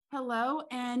Hello,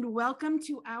 and welcome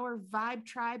to our Vibe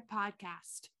Tribe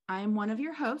podcast. I am one of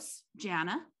your hosts,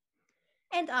 Jana.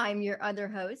 And I'm your other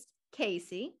host,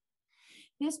 Casey.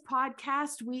 This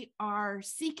podcast, we are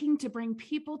seeking to bring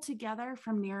people together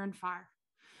from near and far,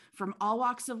 from all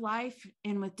walks of life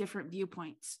and with different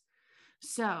viewpoints.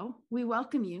 So we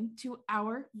welcome you to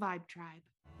our Vibe Tribe.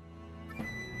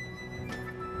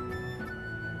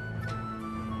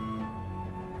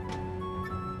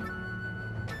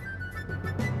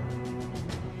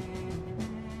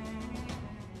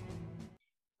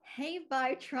 Hey,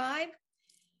 Vibe Tribe.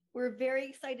 We're very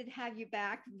excited to have you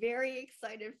back. Very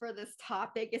excited for this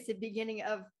topic. It's the beginning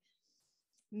of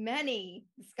many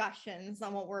discussions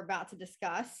on what we're about to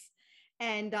discuss.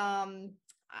 And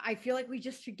I feel like we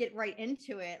just should get right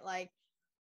into it. Like,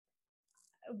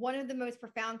 one of the most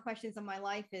profound questions of my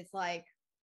life is like,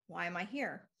 why am I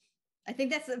here? I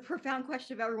think that's a profound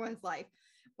question of everyone's life.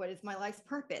 What is my life's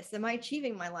purpose? Am I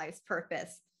achieving my life's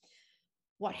purpose?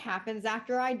 What happens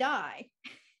after I die?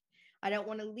 I don't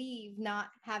want to leave not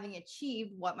having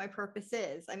achieved what my purpose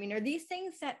is. I mean, are these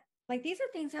things that, like, these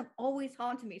are things that have always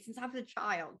haunted me since I was a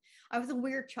child. I was a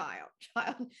weird child.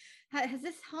 Has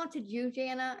this haunted you,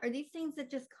 Jana? Are these things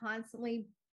that just constantly?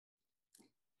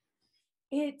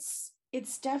 It's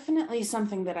definitely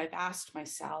something that I've asked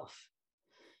myself.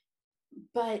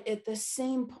 But at the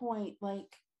same point,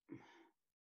 like,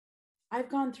 I've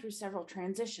gone through several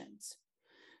transitions.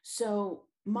 So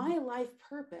my life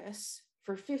purpose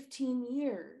for 15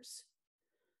 years,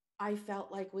 I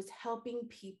felt like was helping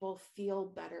people feel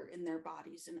better in their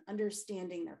bodies and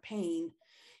understanding their pain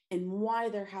and why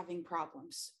they're having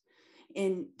problems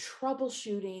and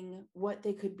troubleshooting what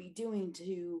they could be doing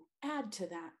to add to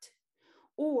that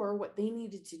or what they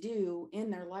needed to do in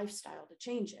their lifestyle to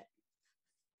change it.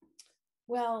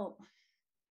 Well,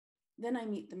 then I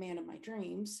meet the man of my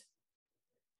dreams.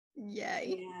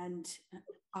 Yay. And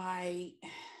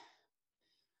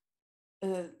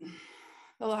the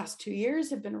last 2 years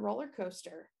have been a roller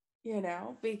coaster,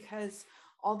 because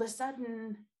all of a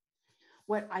sudden,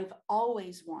 what I've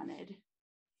always wanted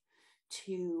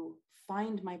to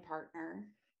find my partner,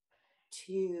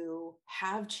 to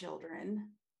have children,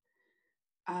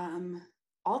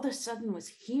 all of a sudden was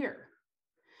here.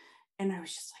 And I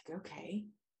was just like, okay,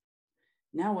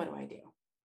 now what do I do?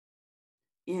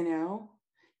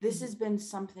 This has been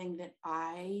something that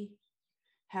I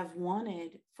have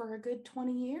wanted for a good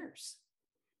 20 years.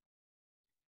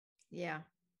 Yeah.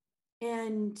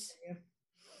 And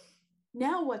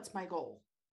now what's my goal?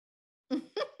 Well,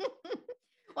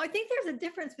 I think there's a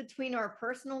difference between our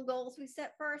personal goals we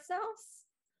set for ourselves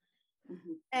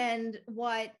and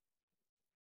what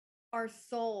our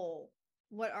soul's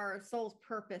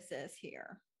purpose is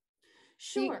here.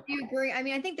 Sure. Do you agree? I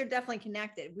mean, I think they're definitely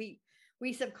connected. We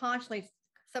subconsciously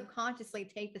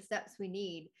take the steps we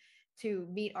need to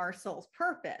meet our soul's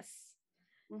purpose.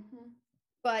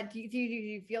 But do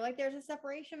you feel like there's a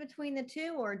separation between the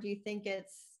two, or do you think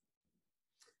it's?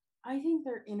 I think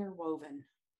they're interwoven.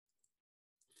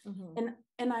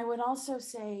 And I would also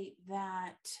say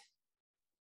that,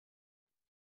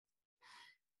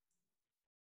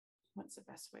 what's the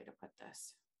best way to put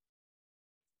this?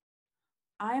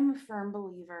 I'm a firm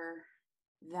believer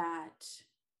that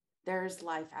there's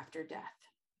life after death.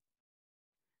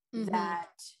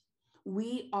 That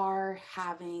we are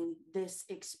having this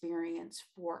experience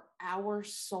for our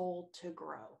soul to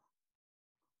grow.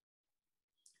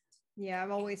 Yeah,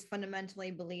 I've always fundamentally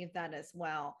believed that as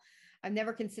well. I've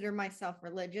never considered myself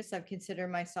religious. I've considered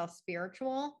myself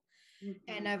spiritual.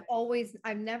 And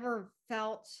I've never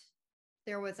felt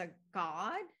there was a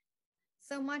God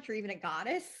so much, or even a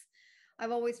goddess.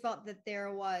 I've always felt that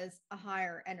there was a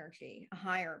higher energy, a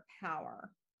higher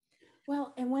power.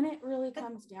 Well, and when it really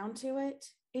comes down to it,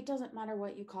 it doesn't matter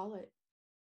what you call it.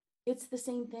 It's the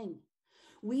same thing.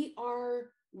 We are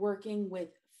working with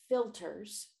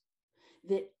filters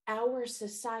that our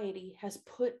society has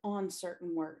put on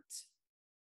certain words.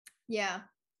 Yeah.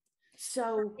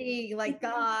 So like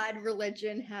God,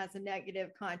 religion has a negative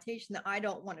connotation that I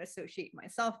don't want to associate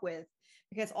myself with,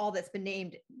 because all that's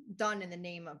been done in the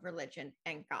name of religion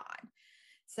and God.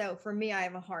 So for me, I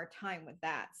have a hard time with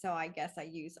that. So I guess I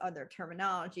use other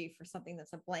terminology for something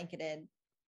that's a blanketed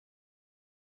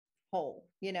whole,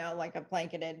 like a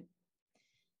blanketed.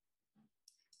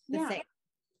 Same.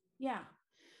 Yeah.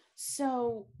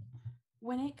 So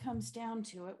when it comes down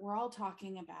to it, we're all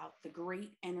talking about the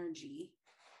great energy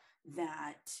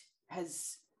that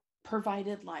has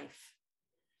provided life,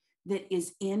 that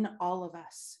is in all of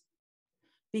us,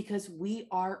 because we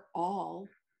are all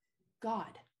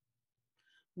God.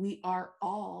 We are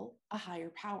all a higher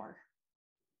power.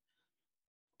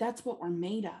 that's what we're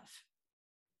made of.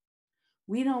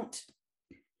 We don't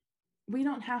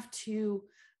have to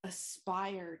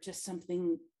aspire to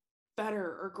something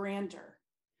better or grander.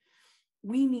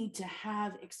 We need to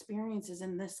have experiences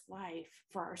in this life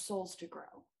for our souls to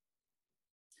grow.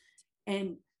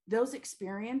 And those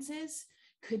experiences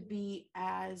could be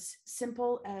as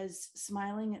simple as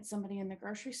smiling at somebody in the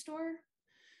grocery store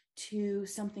to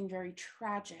something very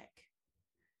tragic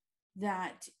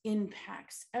that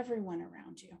impacts everyone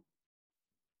around you.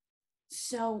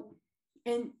 So,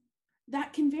 and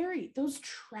that can vary. Those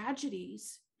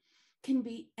tragedies can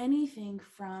be anything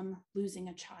from losing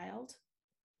a child.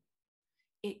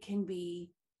 It can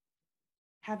be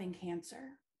having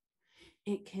cancer.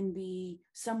 It can be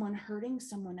someone hurting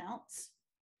someone else.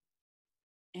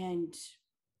 And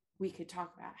we could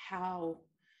talk about how,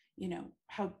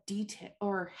 how detailed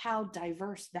or how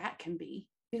diverse that can be,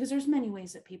 because there's many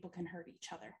ways that people can hurt each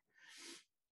other.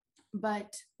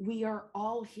 But we are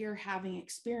all here having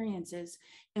experiences,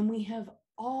 and we have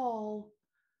all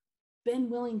been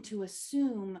willing to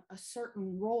assume a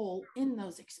certain role in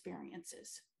those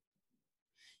experiences.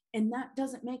 And that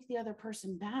doesn't make the other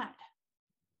person bad.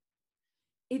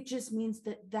 It just means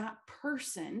that that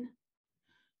person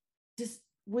just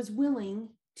was willing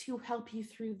to help you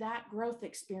through that growth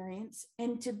experience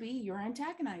and to be your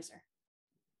antagonizer.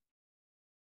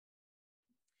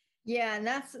 Yeah, and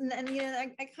I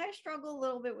kind of struggle a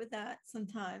little bit with that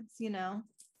sometimes,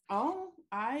 Oh,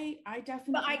 I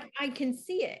definitely. But I can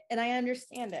see it and I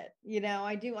understand it.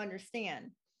 I do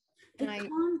understand.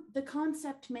 The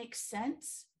concept makes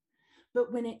sense,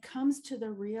 but when it comes to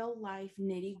the real life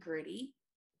nitty gritty,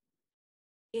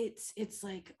 it's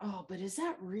like, oh, but is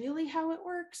that really how it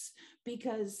works?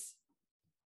 Because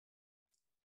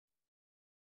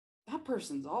that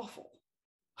person's awful.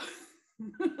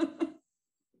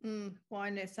 Well,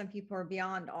 I know some people are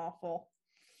beyond awful.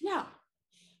 Yeah.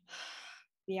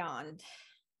 Beyond.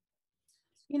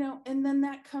 And then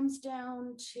that comes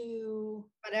down to.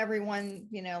 But everyone,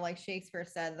 like Shakespeare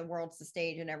said, the world's the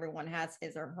stage and everyone has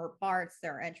his or her parts,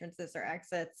 their entrances or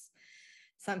exits.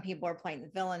 Some people are playing the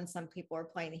villain. Some people are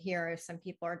playing the hero. Some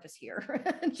people are just here,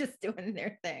 just doing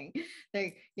their thing.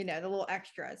 They, the little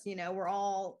extras, we're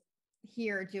all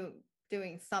here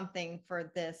doing something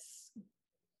for this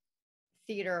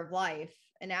theater of life,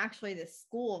 and actually this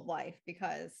school of life,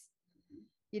 because,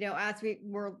 as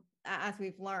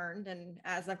we've learned, and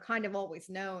as I've kind of always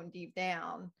known deep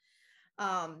down,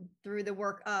 through the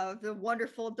work of the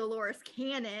wonderful Dolores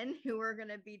Cannon, who we're going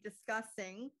to be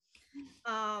discussing,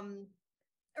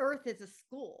 Earth is a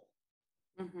school.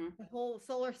 Mm-hmm. The whole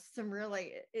solar system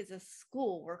really is a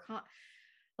school.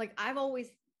 I've always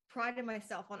prided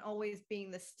myself on always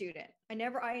being the student. I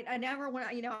never want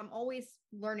to, I'm always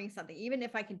learning something. Even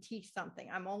if I can teach something,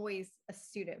 I'm always a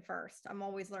student first. I'm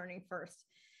always learning first.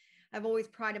 I've always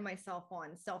prided myself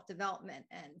on self-development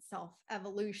and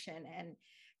self-evolution and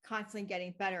constantly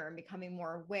getting better and becoming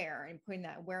more aware and putting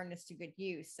that awareness to good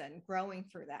use and growing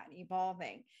through that and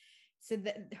evolving. So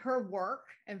that her work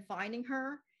and finding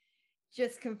her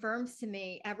just confirms to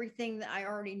me everything that I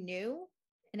already knew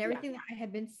and everything that I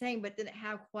had been saying, but didn't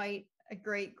have quite a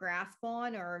great grasp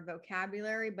on or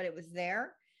vocabulary, but it was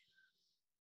there,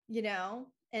 and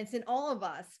it's in all of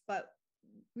us, but,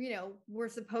 we're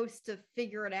supposed to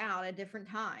figure it out at different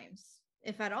times,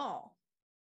 if at all.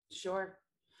 Sure.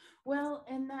 Well,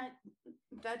 and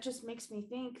that just makes me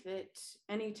think that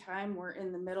anytime we're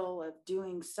in the middle of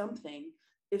doing something,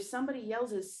 if somebody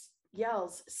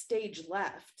yells stage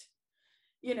left,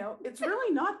 it's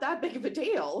really not that big of a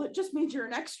deal. It just means you're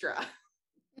an extra.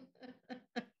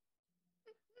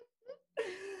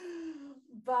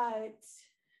 But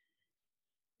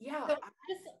yeah,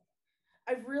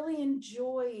 I've really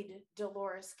enjoyed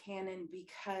Dolores Cannon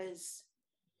because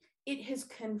it has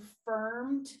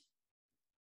confirmed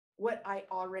what I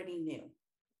already knew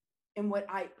and what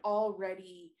I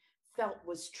already felt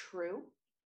was true.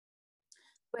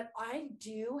 But I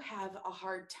do have a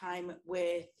hard time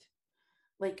with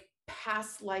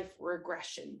past life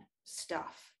regression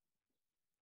stuff,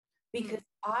 because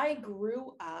I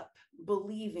grew up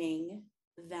believing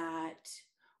that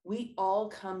we all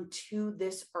come to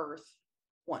this earth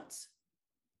once,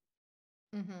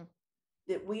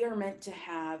 that we are meant to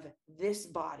have this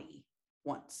body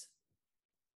once.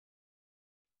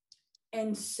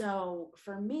 And so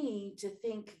for me to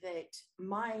think that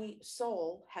my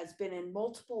soul has been in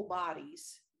multiple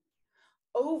bodies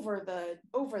over the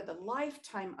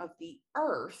lifetime of the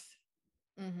earth,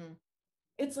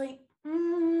 it's like,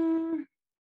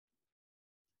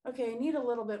 okay, I need a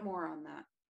little bit more on that.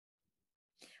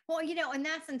 Well, and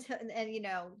that's until, and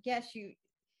yes,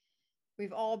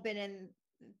 we've all been in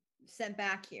sent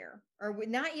back here, or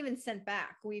not even sent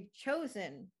back. We've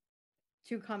chosen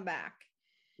to come back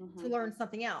to learn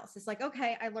something else. It's like,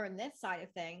 okay, I learned this side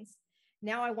of things.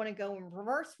 Now I want to go in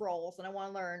reverse roles and I want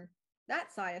to learn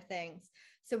that side of things.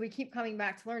 So we keep coming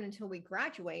back to learn until we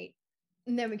graduate.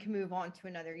 And then we can move on to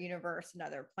another universe,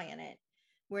 another planet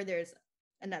where there's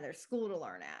another school to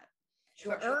learn at.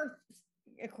 Sure. But Earth,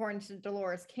 according to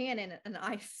Dolores Cannon, and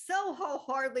I so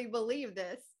wholeheartedly believe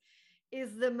this,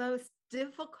 is the most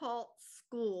difficult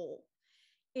school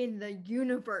in the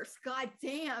universe. God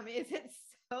damn, is it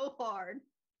so hard?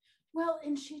 Well,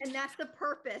 and that's the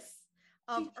purpose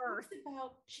of Earth.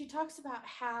 She talks about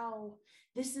how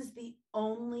this is the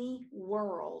only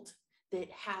world that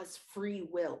has free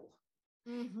will.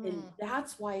 And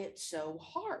that's why it's so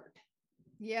hard.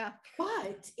 Yeah.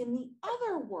 But in the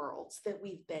other worlds that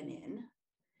we've been in,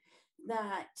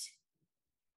 that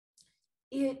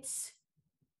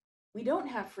we don't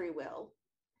have free will,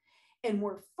 and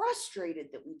we're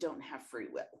frustrated that we don't have free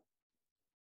will.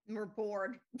 We're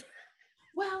bored.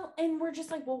 Well, and we're just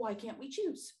like, well, why can't we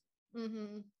choose?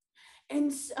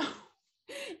 And so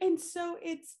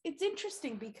it's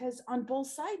interesting because on both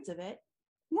sides of it,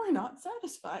 we're not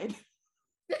satisfied.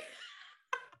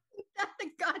 That's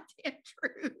the goddamn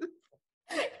truth.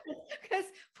 Because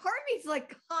part of me's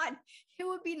like, God, it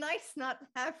would be nice not to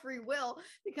have free will,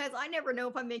 because I never know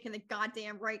if I'm making the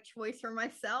goddamn right choice for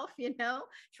myself,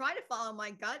 try to follow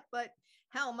my gut, but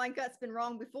hell, my gut's been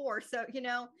wrong before. So,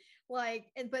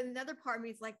 but another part of me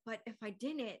is like, but if I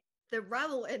didn't, the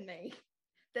rebel in me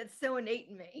that's so innate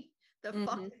in me, the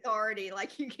fuck authority,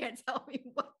 like, you can't tell me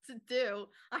what to do,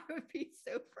 I would be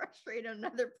so frustrated on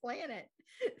another planet.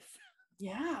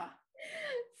 Yeah.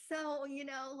 So,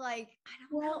 I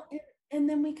don't know. And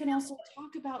then we can also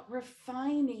talk about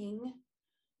refining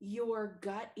your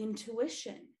gut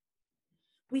intuition.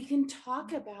 We can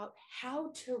talk about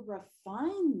how to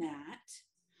refine that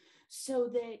so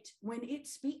that when it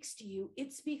speaks to you,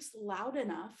 it speaks loud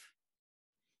enough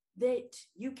that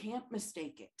you can't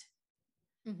mistake it.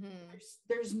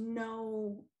 There's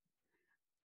no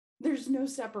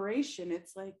separation.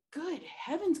 It's like, good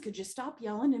heavens, could you stop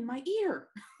yelling in my ear?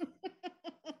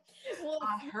 Well,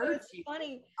 I heard you.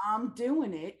 Funny. I'm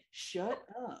doing it. Shut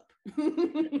up.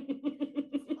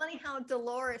 It's funny how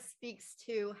Dolores speaks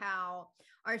to how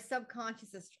our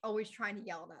subconscious is always trying to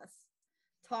yell at us,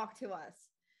 talk to us.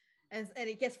 And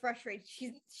it gets frustrated.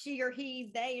 She or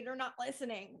he, they're not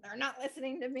listening. They're not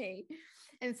listening to me.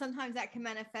 And sometimes that can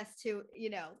manifest to,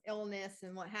 illness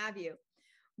and what have you.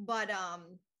 But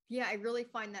yeah, I really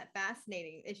find that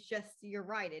fascinating. It's just, you're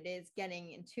right. It is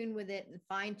getting in tune with it and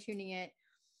fine tuning it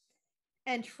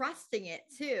and trusting it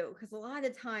too. Because a lot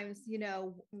of times,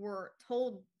 we're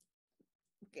told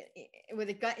with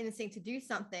a gut instinct to do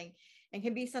something, and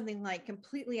can be something like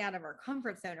completely out of our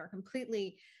comfort zone or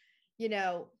completely,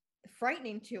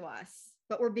 frightening to us,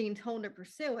 but we're being told to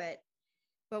pursue it.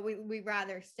 But we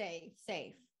rather stay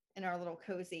safe in our little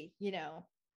cozy,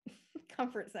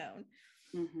 comfort zone.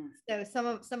 So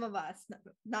some of us,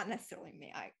 not necessarily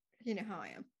me, you know how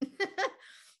I am,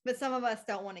 but some of us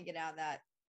don't want to get out of that.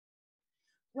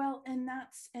 Well, and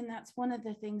that's one of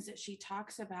the things that she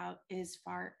talks about, as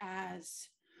far as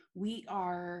we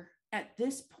are at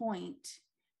this point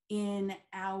in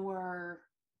our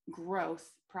growth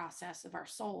process of our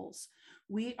souls,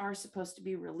 we are supposed to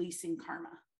be releasing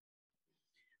karma.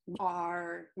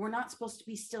 We're not supposed to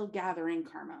be still gathering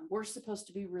karma. We're supposed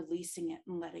to be releasing it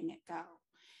and letting it go.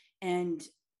 And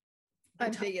my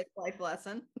biggest life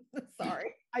lesson.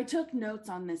 Sorry. I took notes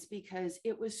on this because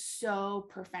it was so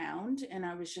profound, and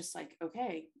I was just like,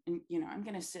 okay, and I'm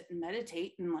going to sit and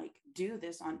meditate and do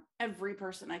this on every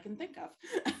person I can think of.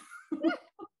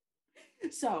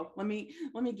 So let me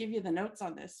give you the notes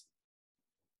on this.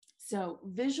 So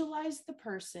visualize the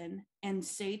person and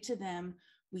say to them,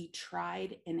 we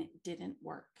tried and it didn't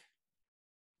work.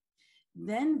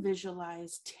 Then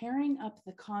visualize tearing up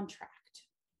the contract.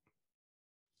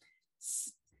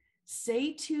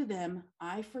 Say to them,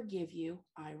 I forgive you,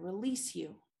 I release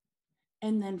you,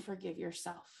 and then forgive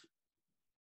yourself.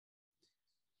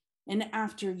 And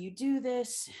after you do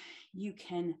this,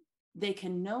 they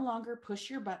can no longer push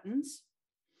your buttons.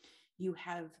 You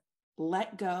have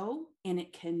let go, and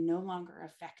it can no longer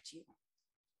affect you.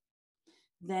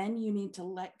 Then you need to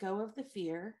let go of the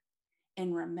fear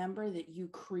and remember that you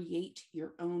create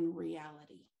your own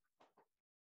reality.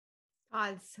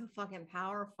 God, it's so fucking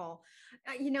powerful.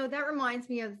 That reminds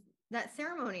me of that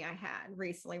ceremony I had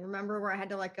recently. Remember where I had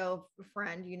to let go of a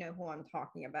friend? You know who I'm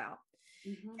talking about.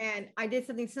 And I did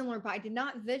something similar, but I did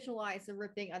not visualize the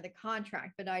ripping of the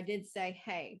contract. But I did say,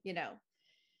 hey,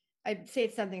 I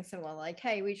said something similar, like,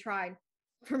 hey, we tried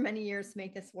for many years to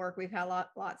make this work. We've had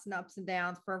lots and ups and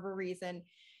downs for whatever reason.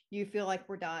 You feel like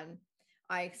we're done.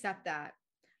 I accept that.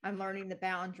 I'm learning the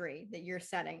boundary that you're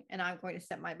setting, and I'm going to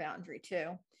set my boundary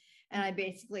too. And I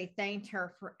basically thanked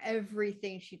her for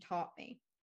everything she taught me,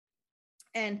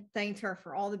 and thanked her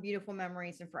for all the beautiful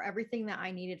memories and for everything that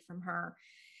I needed from her,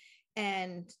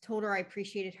 and told her I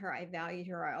appreciated her. I valued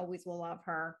her. I always will love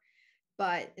her,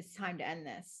 but it's time to end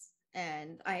this.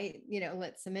 And I,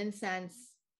 lit some incense,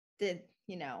 did,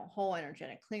 whole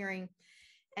energetic clearing,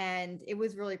 and it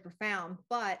was really profound.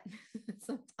 But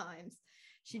sometimes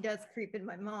she does creep in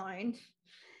my mind,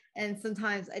 and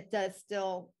sometimes it does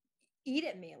still eat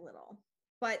at me a little,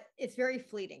 but it's very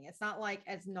fleeting. It's not like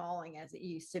as gnawing as it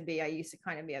used to be. I used to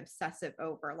kind of be obsessive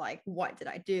over like, what did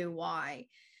I do? Why,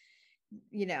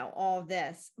 all of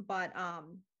this. But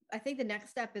I think the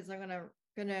next step is I'm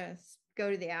gonna go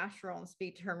to the astral and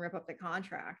speak to her and rip up the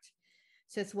contract.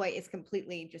 So this way it's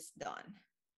completely just done.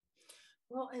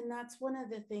 Well, and that's one of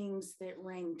the things that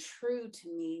rang true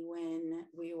to me when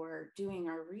we were doing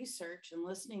our research and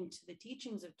listening to the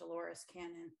teachings of Dolores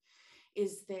Cannon,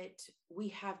 is that we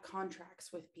have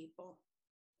contracts with people.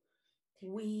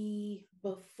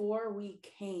 Before we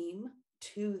came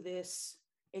to this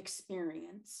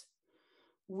experience,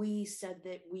 we said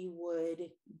that we would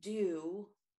do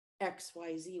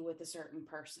XYZ with a certain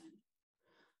person.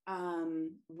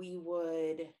 We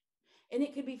would, and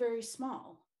it could be very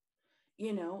small,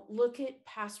 look at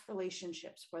past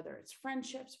relationships, whether it's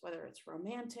friendships, whether it's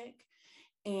romantic,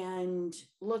 and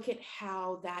look at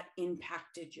how that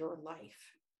impacted your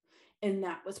life. And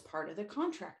that was part of the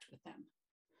contract with them.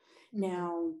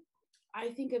 Now, I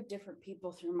think of different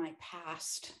people through my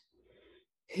past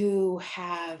who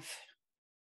have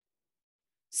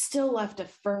still left a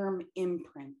firm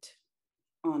imprint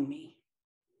on me.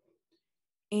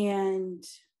 And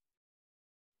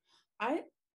I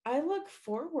look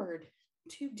forward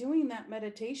to doing that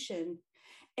meditation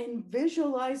and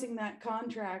visualizing that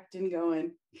contract and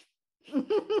going,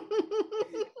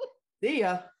 see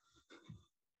ya.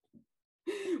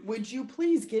 Would you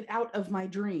please get out of my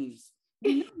dreams?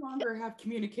 We no longer have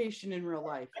communication in real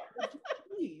life. Would you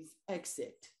please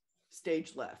exit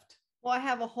stage left? Well, I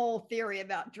have a whole theory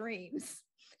about dreams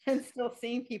and still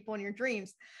seeing people in your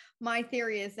dreams. My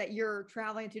theory is that you're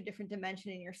traveling to a different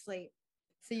dimension in your sleep.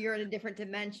 So you're in a different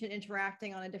dimension,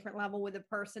 interacting on a different level with a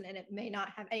person, and it may not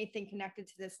have anything connected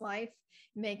to this life.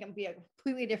 It may be a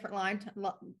completely different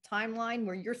timeline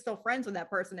where you're still friends with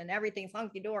that person and everything's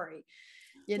hunky-dory,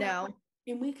 know?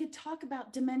 And we could talk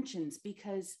about dimensions,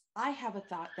 because I have a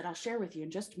thought that I'll share with you in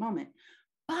just a moment.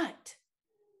 But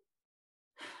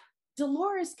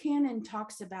Dolores Cannon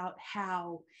talks about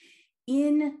how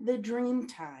in the dream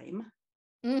time,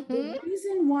 the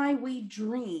reason why we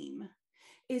dream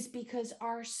is because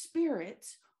our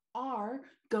spirits are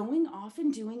going off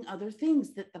and doing other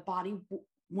things that the body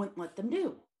wouldn't let them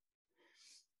do.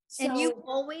 So, and you've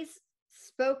always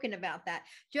spoken about that,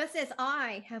 just as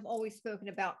I have always spoken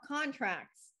about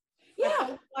contracts.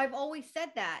 Yeah. I've always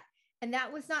said that. And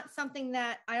that was not something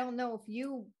that, I don't know if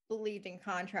you believed in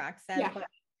contracts then, but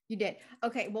you did.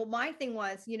 Okay. Well, my thing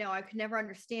was, I could never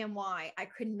understand why I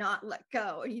could not let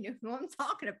go. You know who I'm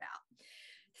talking about.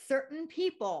 Certain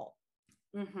people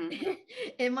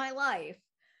in my life.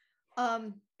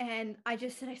 And I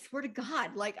just said, I swear to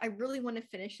God, like, I really want to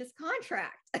finish this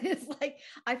contract. It's like,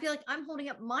 I feel like I'm holding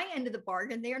up my end of the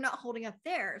bargain. They are not holding up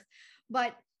theirs,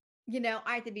 but I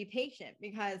have to be patient,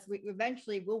 because we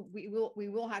eventually we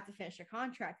will have to finish a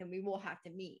contract, and we will have to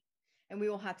meet, and we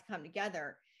will have to come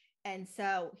together. And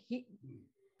so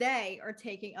they are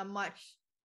taking a much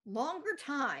longer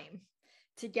time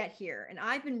to get here. And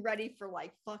I've been ready for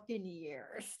like fucking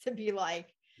years to be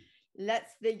like,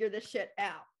 let's figure this shit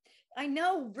out. I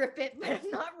know, rip it, but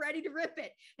I'm not ready to rip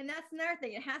it. And that's another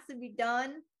thing. It has to be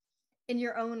done in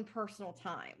your own personal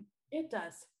time. It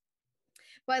does.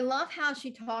 But I love how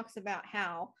she talks about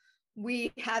how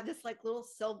we have this like little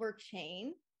silver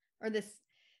chain, or this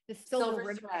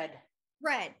silver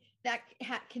thread that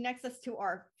connects us to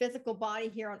our physical body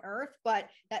here on Earth. But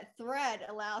that thread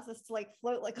allows us to like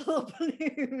float like a little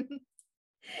balloon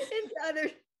into other.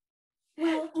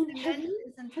 Well, have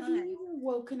you ever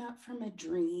woken up from a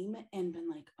dream and been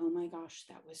like, oh my gosh,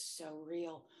 that was so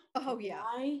real? Oh, yeah.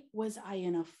 Why was I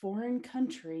in a foreign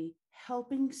country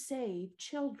helping save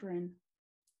children?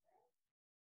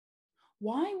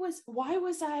 Why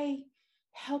was I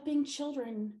helping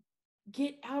children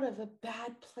get out of a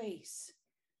bad place?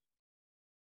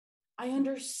 I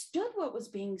understood what was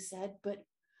being said, but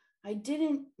I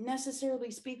didn't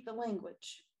necessarily speak the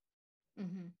language.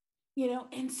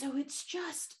 And so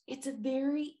it's a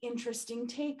very interesting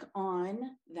take on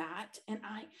that. And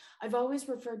I've always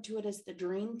referred to it as the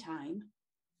dream time.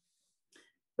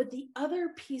 But the other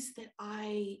piece that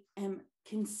I am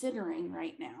considering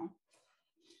right now,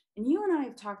 and you and I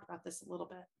have talked about this a little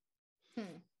bit,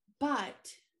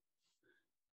 but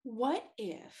what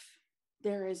if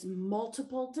there is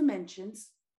multiple dimensions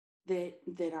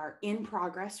that are in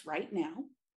progress right now,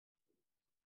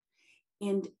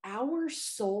 and our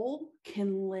soul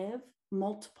can live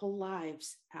multiple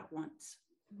lives at once?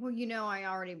 Well, I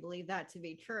already believe that to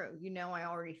be true. I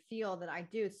already feel that I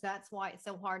do. So that's why it's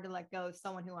so hard to let go of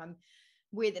someone who I'm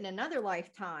with in another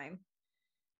lifetime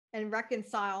and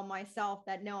reconcile myself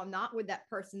that no, I'm not with that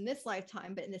person this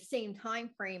lifetime, but in the same time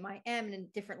frame, I am in a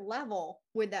different level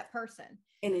with that person.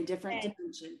 In a different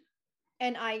dimension.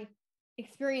 And I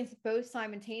experience both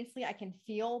simultaneously. I can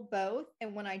feel both.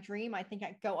 And when I dream, I think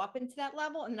I go up into that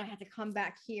level and then I have to come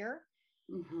back here.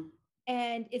 Mm-hmm.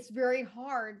 And it's very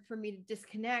hard for me to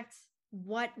disconnect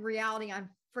what reality I'm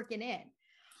freaking in.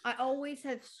 I always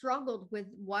have struggled with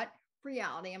what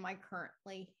reality am I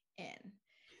currently in?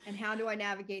 And how do I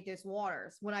navigate those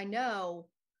waters when I know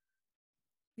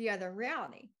the other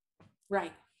reality?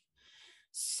 Right.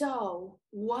 So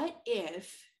what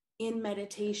if in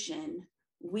meditation,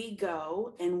 we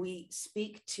go and we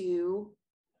speak to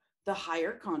the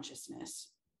higher consciousness,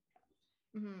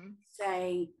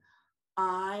 say,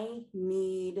 I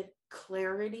need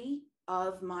clarity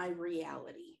of my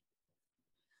reality.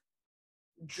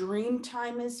 Dream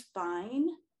time is fine,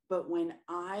 but when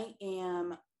I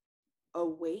am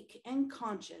awake and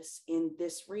conscious in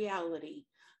this reality,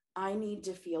 I need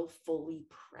to feel fully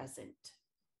present.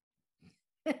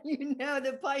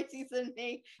 The Pisces in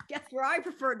me, guess where I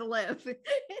prefer to live?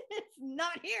 It's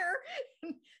not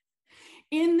here.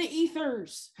 In the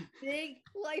ethers. Big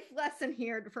life lesson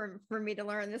here for me to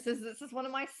learn. This is one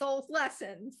of my soul's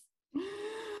lessons.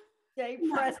 Stay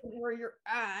present where you're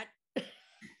at.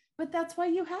 But that's why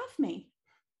you have me.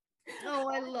 Oh,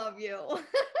 I love you.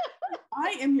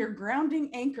 I am your grounding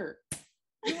anchor.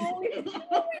 You always have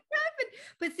it.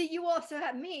 But see, you also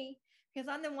have me because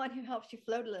I'm the one who helps you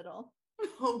float a little.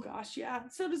 Oh gosh, yeah.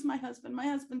 So does my husband. My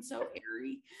husband's so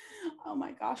airy. Oh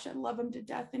my gosh, I love him to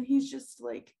death. And he's just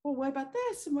like, well, what about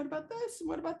this? And what about this? And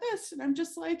what about this? And I'm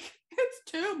just like,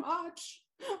 it's too much.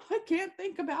 I can't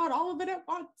think about all of it at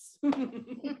once.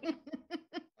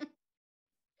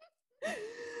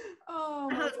 Oh,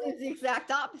 my husband's the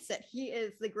exact opposite. He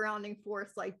is the grounding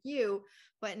force like you,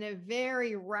 but in a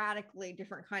very radically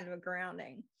different kind of a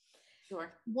grounding.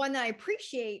 Sure. One that I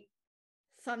appreciate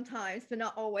sometimes, but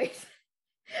not always.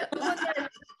 One that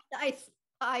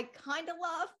I kind of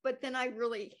love, but then I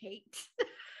really hate.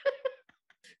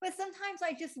 But sometimes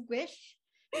I just wish,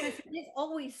 because he's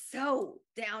always so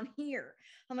down here.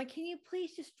 I'm like, can you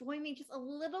please just join me just a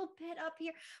little bit up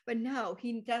here? But no,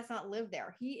 he does not live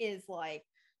there. He is like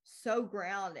so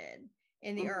grounded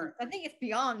in the earth. I think it's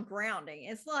beyond grounding.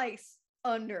 It's like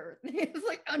it's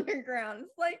like underground.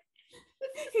 It's like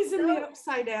he's in the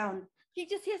upside down. He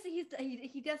just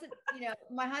he doesn't,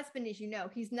 my husband, as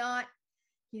he's not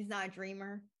a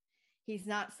dreamer. He's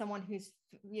not someone who's,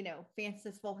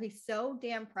 fanciful. He's so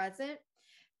damn present,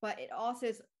 but it also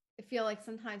is, I feel like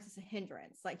sometimes it's a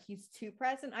hindrance. Like he's too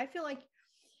present. I feel like,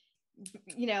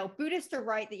 Buddhists are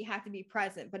right that you have to be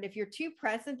present, but if you're too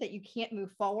present that you can't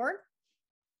move forward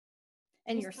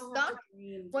and you're stuck,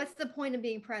 what's the point of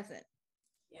being present?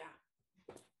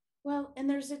 Yeah. Well, and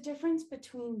there's a difference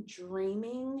between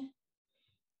dreaming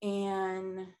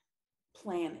and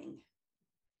planning.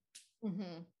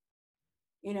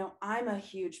 Mm-hmm. I'm a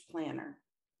huge planner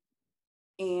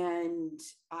and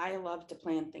I love to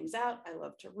plan things out. I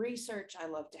love to research. I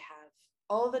love to have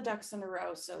all the ducks in a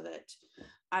row so that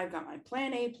I've got my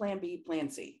plan A, plan B, plan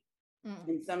C,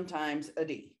 and sometimes a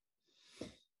D,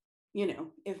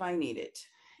 if I need it.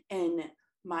 And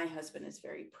my husband is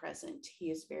very present.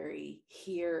 He is very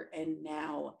here and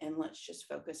now. And let's just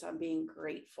focus on being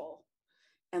grateful.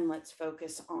 And let's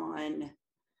focus on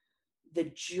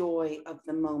the joy of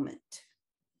the moment.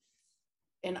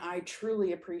 And I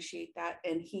truly appreciate that.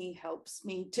 And he helps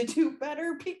me to do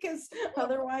better because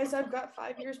otherwise I've got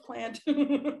 5 years planned. Me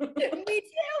too.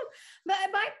 But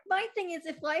my thing is,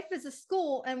 if life is a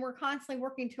school and we're constantly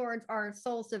working towards our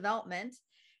soul's development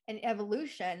and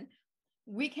evolution,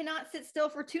 we cannot sit still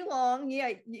for too long.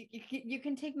 Yeah, you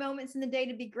can take moments in the day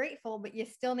to be grateful, but you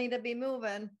still need to be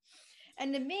moving.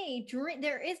 And to me,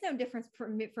 there is no difference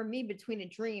for me between a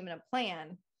dream and a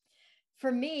plan.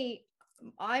 For me,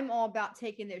 I'm all about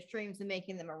taking those dreams and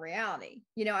making them a reality.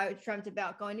 You know, I dreamt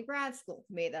about going to grad school,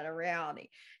 made that a reality.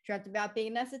 Dreamt about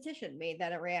being an esthetician, made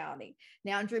that a reality.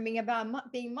 Now I'm dreaming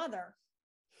about being mother,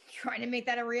 trying to make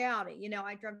that a reality. You know,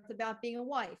 I dreamt about being a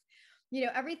wife. You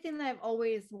know, everything that I've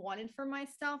always wanted for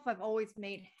myself, I've always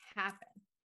made happen.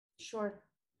 Sure.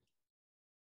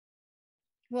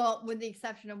 Well, with the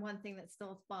exception of one thing that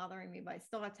still is bothering me, but I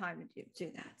still have time to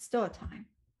do that. Still have time.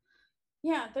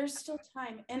 Yeah, there's still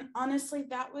time. And honestly,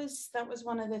 that was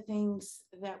one of the things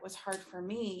that was hard for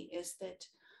me, is that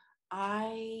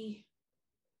I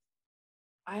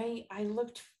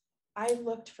looked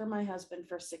for my husband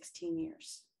for 16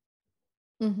 years.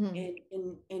 Mm-hmm.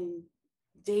 In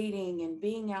dating and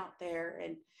being out there,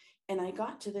 and I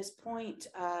got to this point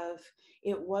of,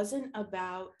 it wasn't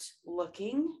about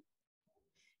looking,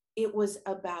 it was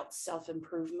about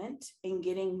self-improvement and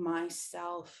getting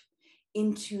myself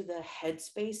into the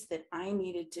headspace that I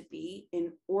needed to be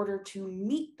in order to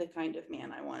meet the kind of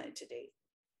man I wanted to date,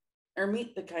 or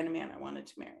meet the kind of man I wanted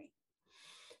to marry.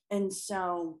 And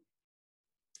so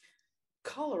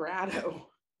Colorado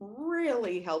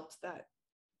really helped that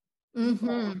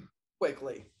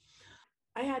quickly.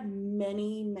 I had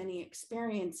many, many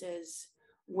experiences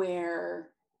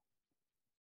where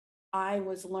I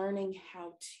was learning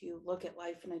how to look at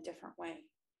life in a different way.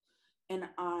 And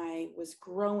I was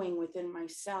growing within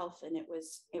myself. And it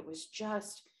was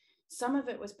just, some of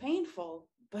it was painful,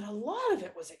 but a lot of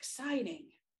it was exciting.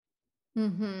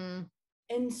 Mm-hmm.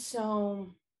 And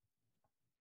so,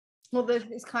 well,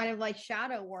 it's kind of like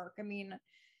shadow work. I mean,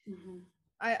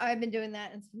 I've been doing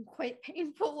that, and it's been quite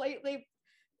painful lately,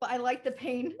 but I like the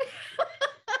pain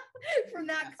from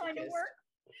that kind of work.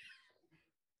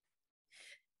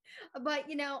 But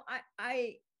you know,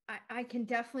 I can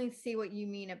definitely see what you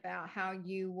mean about how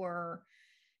you were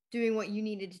doing what you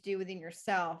needed to do within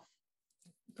yourself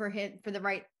for the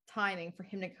right timing for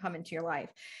him to come into your life.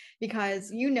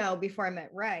 Because, you know, before I met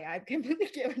Ray, I've completely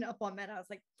given up on men. I was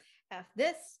like, F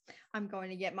this, I'm going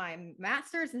to get my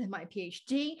master's and then my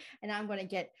PhD, and I'm going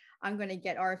to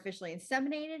get artificially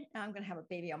inseminated, and I'm going to have a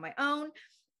baby on my own.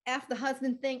 F the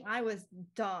husband thing. I was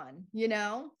done, you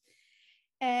know?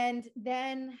 And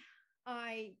then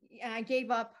I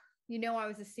gave up. You know, I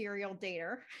was a serial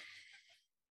dater,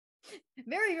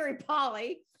 very, very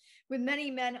poly, with many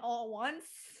men all at once.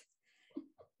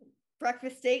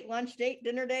 Breakfast date, lunch date,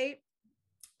 dinner date.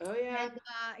 Oh yeah. And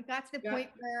it got to the point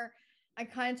where I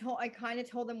kind of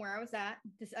told them where I was at.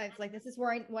 I was like, this is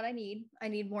what I need. I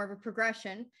need more of a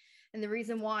progression. And the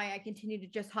reason why I continue to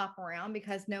just hop around,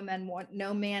 because no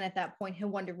man at that point who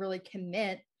wanted to really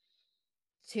commit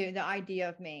to the idea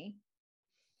of me.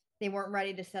 They weren't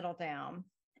ready to settle down.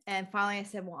 And finally I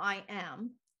said, well, I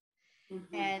am.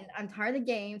 And I'm tired of the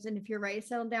games. And if you're ready to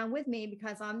settle down with me,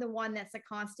 because I'm the one that's a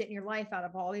constant in your life out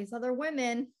of all these other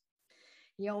women,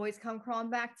 you always come crawling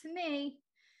back to me,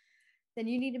 then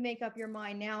you need to make up your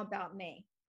mind now about me.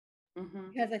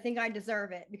 Because I think I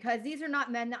deserve it. Because these are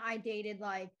not men that I dated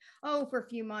like, oh, for a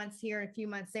few months here and a few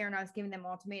months there, and I was giving them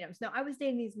ultimatums. No, I was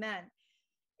dating these men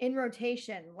in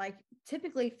rotation, like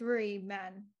typically 3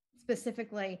 men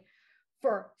specifically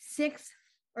for 6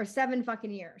 or 7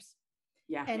 fucking years.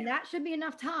 Yeah. And that should be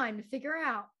enough time to figure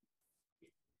out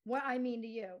what I mean to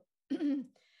you.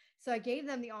 So I gave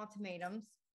them the ultimatums,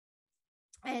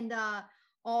 and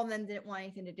all of them didn't want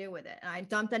anything to do with it. And I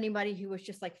dumped anybody who was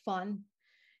just like fun.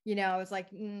 You know, I was like,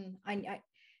 and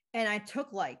I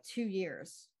took like 2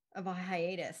 years of a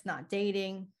hiatus, not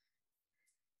dating,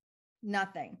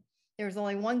 nothing. There was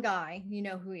only one guy, you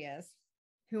know who he is,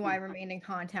 who I remained in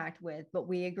contact with, but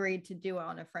we agreed to do it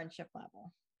on a friendship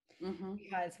level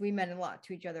because we meant a lot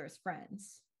to each other as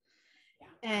friends. Yeah.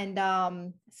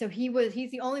 And so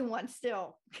he's the only one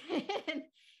still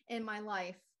in my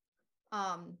life,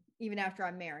 even after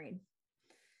I'm married.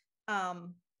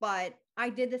 But I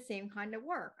did the same kind of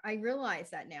work. I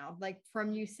realize that now, like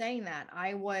from you saying that,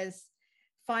 I was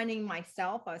finding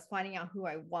myself. I was finding out who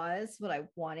I was, what I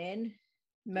wanted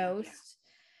most,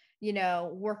 you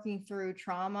know, working through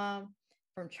trauma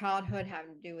from childhood,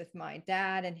 having to do with my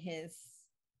dad and his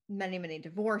many, many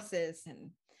divorces, and,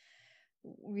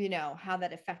 you know, how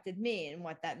that affected me and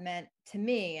what that meant to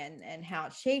me, and how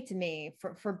it shaped me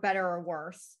for better or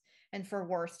worse, and for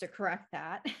worse to correct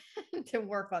that, to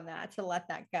work on that, to let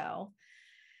that go.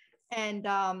 And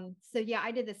so, yeah,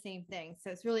 I did the same thing.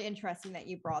 So it's really interesting that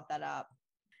you brought that up.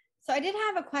 So I did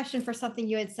have a question for something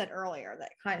you had said earlier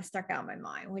that kind of stuck out in my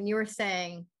mind when you were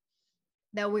saying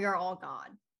that we are all God.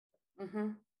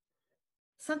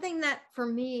 Something that for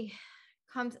me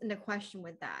comes into question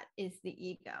with that is the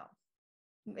ego.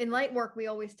 In light work, we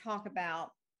always talk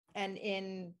about And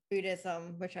in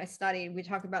Buddhism, which I studied, we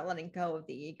talk about letting go of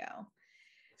the ego.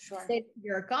 Sure. Say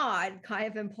you're a god kind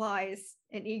of implies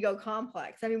an ego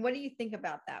complex. I mean, what do you think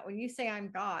about that? When you say I'm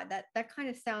God, that kind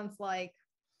of sounds like,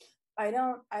 I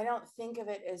don't think of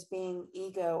it as being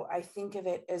ego. I think of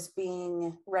it as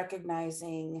being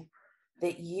recognizing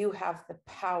that you have the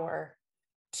power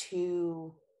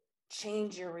to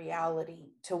change your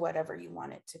reality to whatever you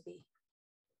want it to be.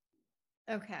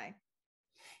 okay.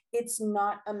 It's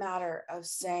not a matter of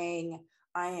saying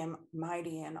I am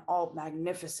mighty and all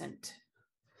magnificent.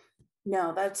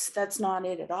 No, that's not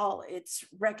it at all. It's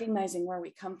recognizing where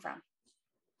we come from.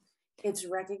 It's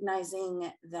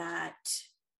recognizing that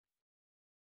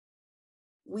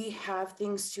we have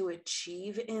things to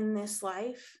achieve in this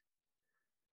life,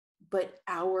 but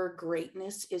our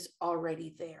greatness is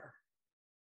already there.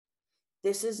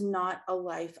 This is not a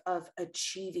life of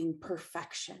achieving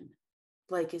perfection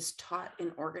like is taught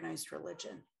in organized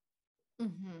religion.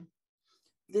 Mm-hmm.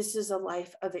 This is a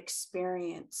life of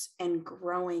experience and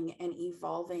growing and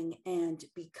evolving and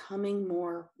becoming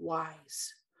more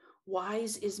wise.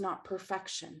 Wise is not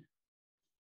perfection.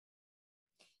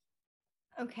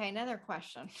 Okay, another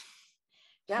question.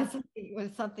 Yeah. It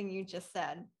was something you just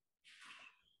said.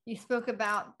 You spoke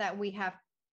about that we can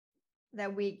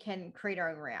create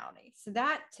our own reality. So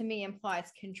that to me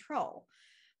implies control.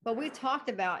 But we talked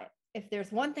about if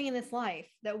there's one thing in this life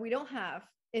that we don't have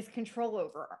is control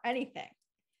over anything.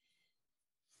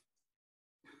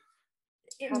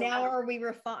 Now are we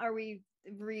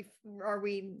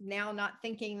now not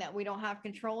thinking that we don't have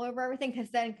control over everything?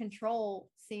 Because then control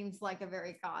seems like a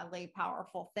very godly,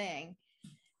 powerful thing.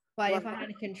 But if I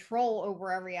had control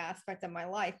over every aspect of my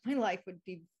life would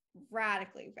be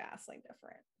radically, vastly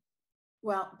different.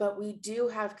 Well, but we do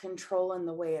have control in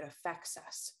the way it affects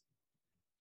us.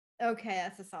 Okay,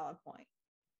 that's a solid point.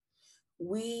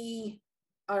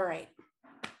 All right.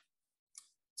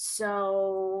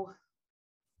 So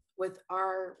with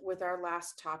our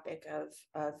last topic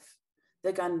of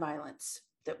the gun violence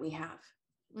that we have,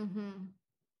 mm-hmm.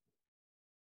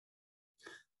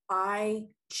 I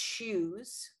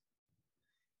choose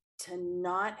to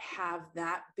not have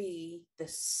that be the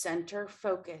center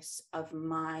focus of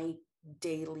my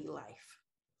daily life.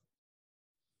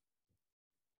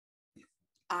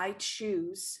 I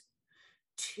choose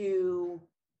to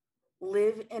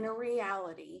live in a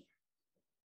reality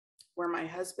where my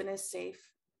husband is safe,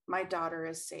 my daughter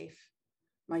is safe,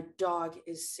 my dog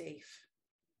is safe,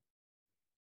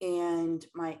 and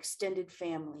my extended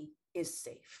family is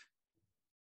safe.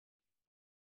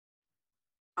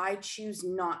 I choose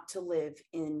not to live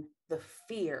in the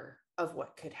fear of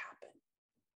what could happen.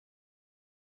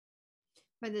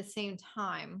 But at the same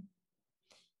time,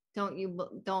 don't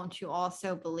you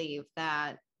also believe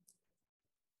that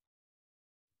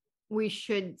we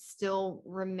should still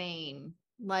remain,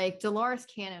 like Dolores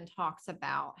Cannon talks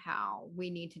about how we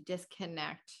need to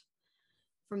disconnect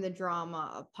from the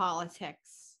drama of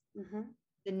politics, mm-hmm.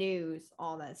 the news,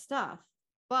 all that stuff.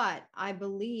 But I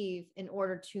believe in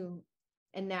order to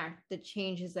enact the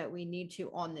changes that we need to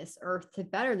on this earth to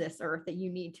better this earth, that you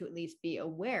need to at least be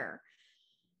aware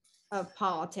of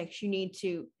politics. You need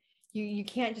to, you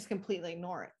can't just completely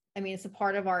ignore it. I mean, it's a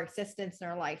part of our existence and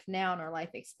our life now and our life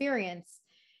experience.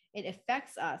 It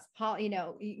affects us.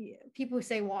 People who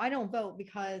say, well, I don't vote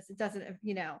because it doesn't,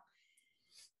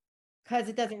 because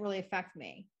it doesn't really affect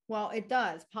me. Well, it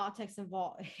does. Politics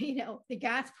involve, the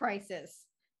gas prices,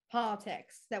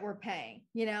 politics that we're paying,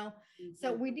 mm-hmm.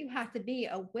 So we do have to be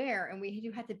aware and we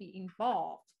do have to be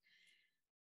involved.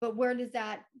 But where does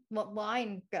that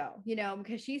line go?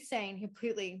 Because she's saying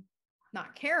completely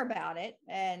not care about it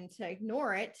and to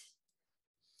ignore it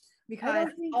because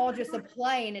it's all just a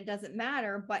play and it doesn't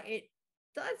matter, but it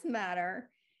does matter.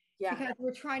 Yeah. Because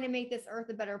we're trying to make this earth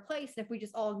a better place. And if we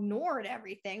just all ignored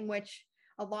everything, which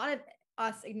a lot of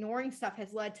us ignoring stuff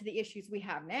has led to the issues we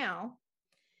have now.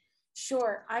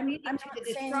 Sure. I'm not the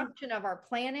destruction of our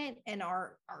planet and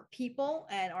our people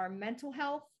and our mental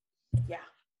health. Yeah.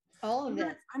 All of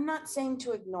this. I'm not saying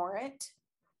to ignore it.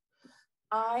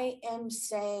 I am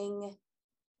saying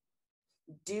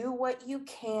do what you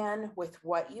can with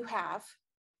what you have.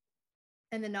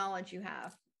 And the knowledge you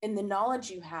have. And the knowledge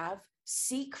you have.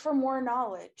 Seek for more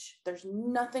knowledge. There's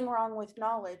nothing wrong with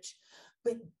knowledge,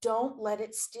 but don't let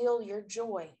it steal your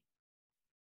joy.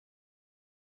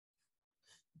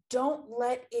 Don't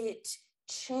let it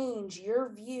change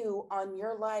your view on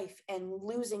your life and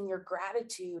losing your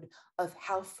gratitude of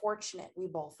how fortunate we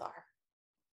both are.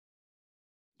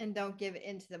 And don't give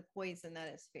in to the poison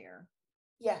that is fear.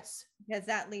 Yes. Because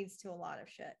that leads to a lot of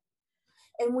shit.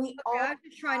 And we all I'm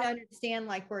just trying to understand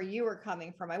like where you were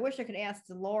coming from. I wish I could ask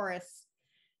Dolores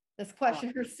this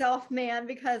question herself, man,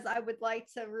 because I would like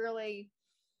to really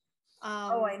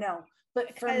I know.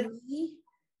 But for me,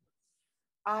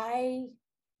 I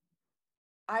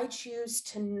choose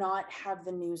to not have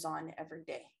the news on every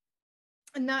day.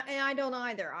 And I don't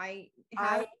either. I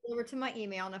have it over to my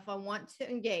email, and if I want to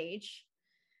engage,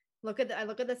 I look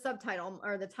at the subtitle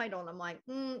or the title, and I'm like,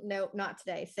 nope, not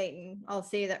today, Satan. I'll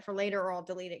save that for later, or I'll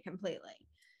delete it completely.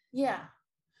 Yeah.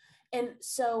 And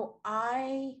so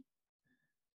I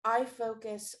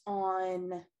focus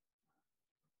on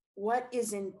what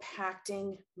is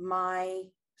impacting my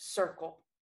circle.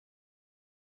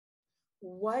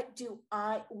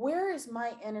 Where is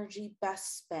my energy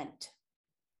best spent?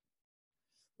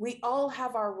 We all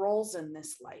have our roles in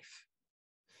this life.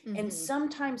 Mm-hmm. And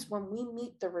sometimes when we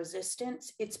meet the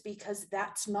resistance, it's because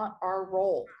that's not our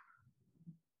role.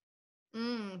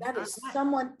 That is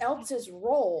someone else's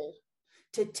role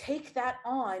to take that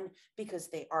on because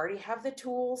they already have the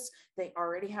tools, they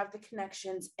already have the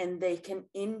connections, and they can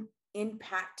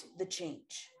impact the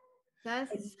change.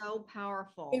 That's so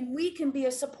powerful. And we can be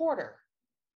a supporter.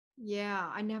 Yeah,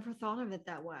 I never thought of it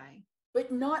that way. But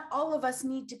not all of us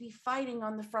need to be fighting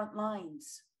on the front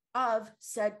lines of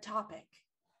said topic.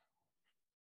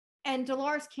 And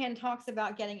Dolores Cann talks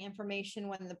about getting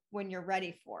information when you're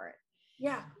ready for it.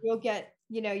 Yeah. You'll get,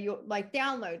 you'll like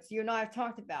downloads. You and I have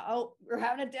talked about, oh, we're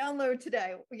having a download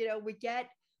today. We get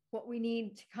what we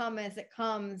need to come as it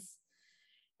comes.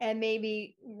 And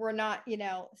maybe we're not,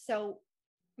 so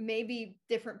maybe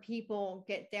different people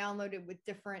get downloaded with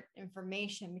different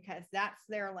information because that's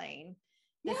their lane.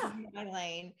 This is my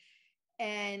lane.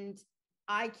 And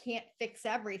I can't fix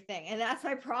everything. And that's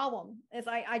my problem is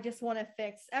I just want to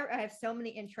fix. I have so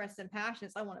many interests and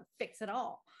passions. I want to fix it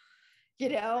all,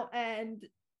 and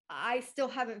I still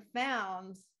haven't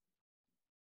found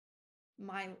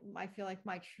I feel like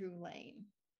my true lane.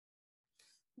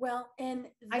 Well, and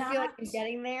I feel like I'm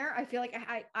getting there. I feel like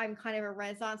I'm kind of a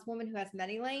Renaissance woman who has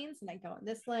many lanes, and I go in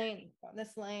this lane, and go in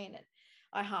this lane, and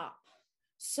I hop.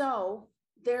 So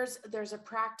there's a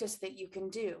practice that you can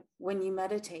do when you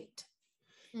meditate.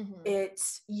 Mm-hmm.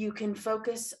 You can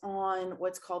focus on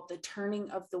what's called the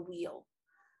turning of the wheel.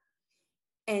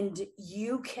 And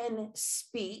you can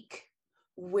speak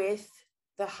with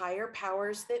the higher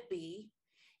powers that be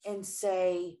and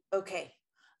say, okay,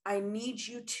 I need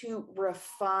you to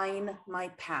refine my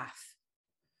path.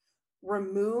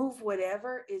 Remove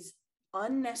whatever is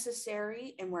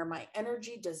unnecessary and where my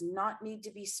energy does not need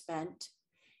to be spent,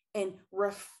 and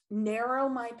narrow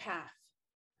my path.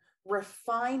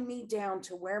 Refine me down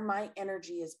to where my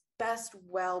energy is best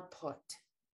well put.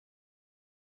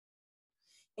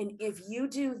 And if you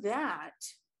do that,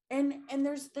 and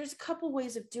there's a couple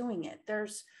ways of doing it.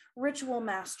 There's ritual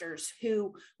masters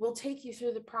who will take you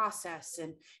through the process,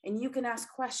 and you can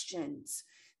ask questions.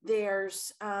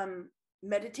 There's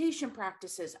meditation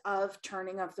practices of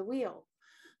turning of the wheel,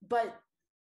 but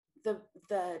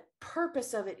the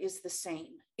purpose of it is the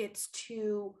same. It's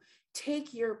to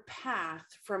take your path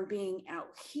from being out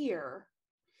here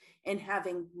and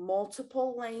having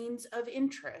multiple lanes of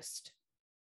interest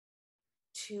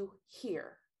to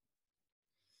here,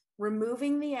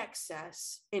 removing the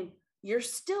excess, and you're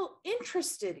still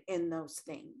interested in those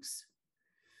things.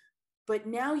 But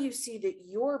now you see that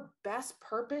your best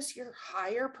purpose, your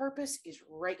higher purpose is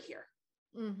right here.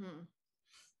 Mm-hmm.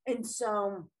 And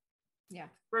so,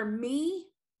 for me,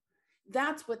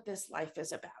 that's what this life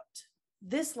is about.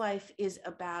 This life is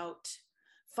about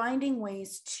finding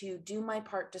ways to do my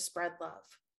part to spread love.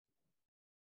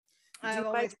 I've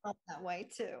always felt that way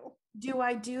too. Do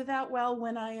I do that well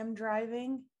when I am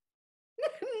driving?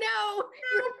 No.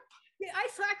 I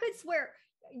could swear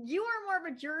you are more of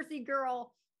a Jersey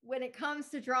girl when it comes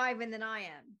to driving than I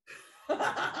am.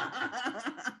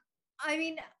 I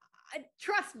mean,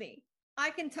 trust me, I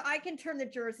can turn the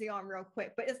Jersey on real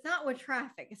quick, but it's not with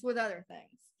traffic, it's with other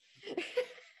things.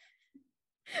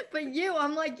 But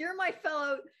I'm like, you're my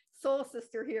fellow soul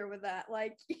sister here with that.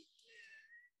 Like,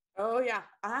 oh yeah,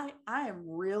 I am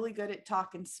really good at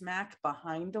talking smack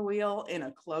behind the wheel in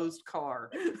a closed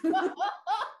car.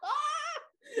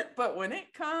 But when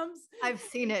it comes, I've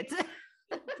seen it, to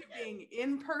being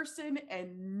in person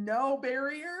and no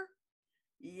barrier,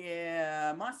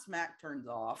 yeah, my smack turns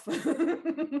off.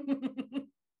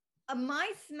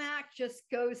 My smack just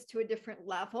goes to a different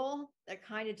level that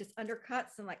kind of just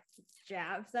undercuts and like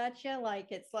jabs at you.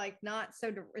 Like it's like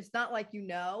it's not like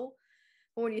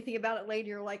but when you think about it later,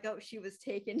 you're like, oh, she was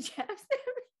taking jabs at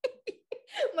me.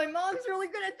 My mom's really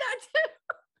good at that too.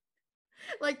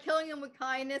 Like killing them with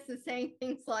kindness and saying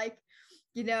things like,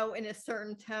 you know, in a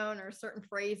certain tone or a certain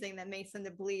phrasing that makes them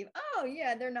to believe, oh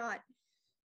yeah, they're not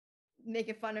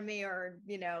making fun of me or,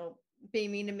 you know,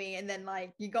 being mean to me. And then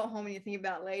like you go home and you think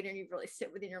about it later and you really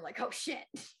sit with it and you're like, oh shit,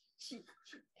 she's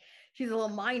a little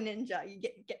mind ninja. You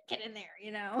get in there,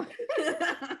 you know.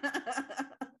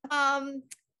 um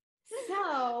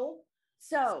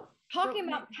so talking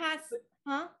about past,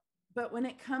 but when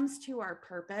it comes to our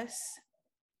purpose,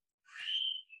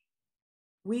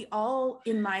 we all,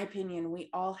 in my opinion, we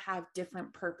all have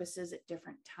different purposes at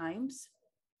different times.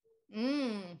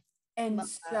 And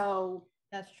so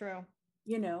that's true.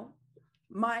 You know,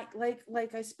 my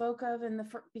like I spoke of in the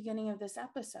beginning of this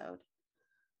episode,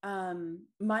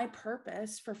 my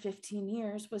purpose for 15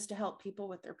 years was to help people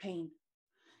with their pain,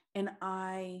 and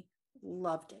I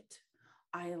loved it.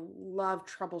 I love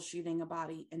troubleshooting a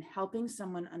body and helping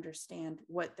someone understand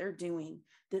what they're doing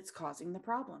that's causing the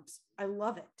problems. I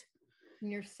love it.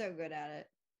 You're so good at it.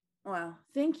 Well,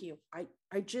 thank you. I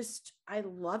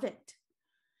love it.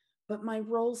 But my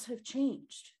roles have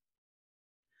changed.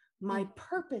 My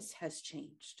purpose has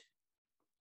changed.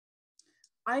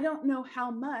 I don't know how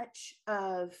much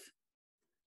of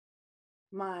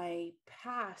my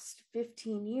past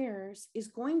 15 years is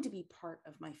going to be part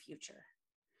of my future,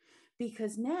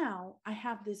 because now I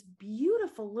have this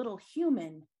beautiful little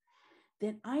human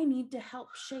that I need to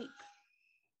help shape.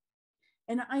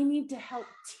 And I need to help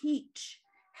teach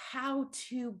how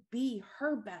to be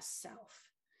her best self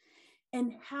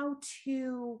and how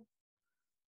to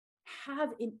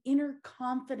have an inner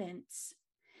confidence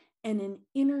and an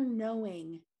inner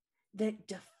knowing that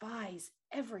defies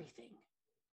everything.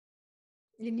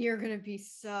 And you're going to be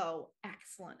so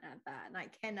excellent at that. And I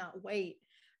cannot wait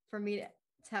for me to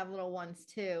have little ones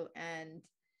too. And,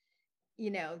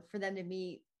 you know, for them to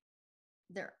meet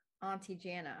their Auntie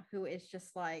Jana, who is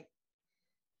just like,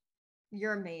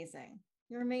 you're amazing.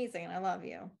 You're amazing. And I love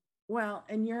you. Well,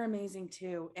 and you're amazing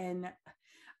too. And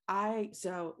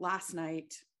so last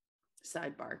night,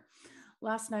 sidebar,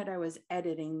 last night I was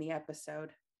editing the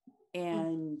episode,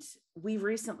 and we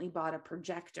recently bought a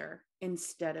projector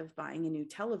instead of buying a new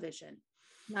television.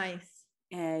 Nice.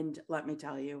 And let me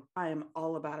tell you, I am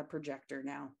all about a projector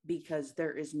now, because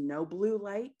there is no blue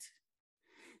light.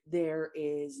 There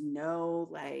is no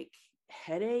like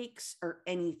headaches or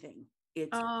anything. It's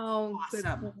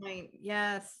awesome. Good point.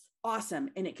 Yes. Awesome.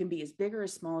 And it can be as big or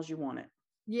as small as you want it.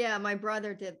 Yeah, my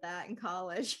brother did that in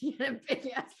college. He had a big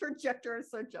ass projector. I'm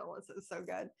so jealous. It's so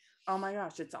good. Oh my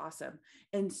gosh, it's awesome.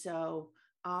 And so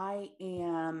I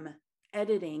am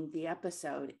editing the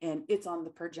episode and it's on the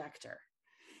projector.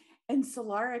 And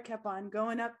Solara kept on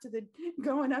going up to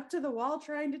the wall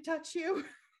trying to touch you.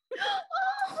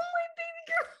 Oh, my baby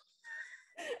girl.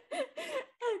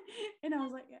 and I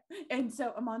was like, and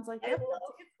so Amon's like, yep,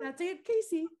 that's it,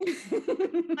 Casey.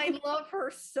 I love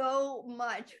her so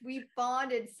much. We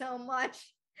bonded so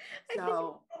much.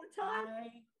 So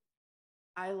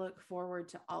I look forward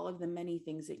to all of the many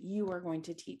things that you are going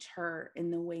to teach her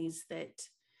in the ways that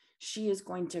she is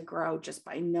going to grow just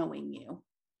by knowing you.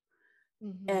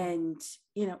 And,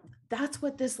 you know, that's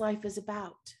what this life is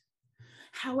about.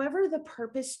 However, the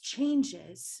purpose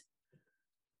changes,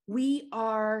 we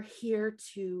are here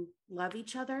to love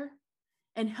each other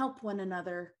and help one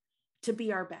another to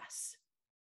be our best.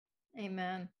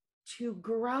 Amen. To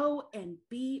grow and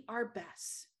be our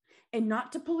best, and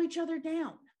not to pull each other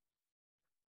down.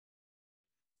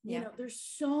 Yeah. You know, there's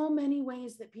so many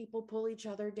ways that people pull each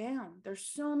other down. There's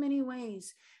so many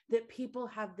ways that people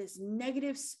have this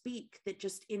negative speak that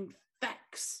just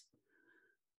infects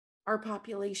our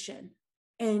population.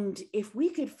 And if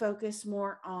we could focus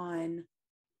more on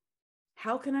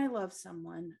how can I love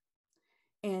someone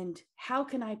and how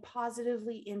can I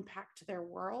positively impact their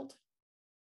world,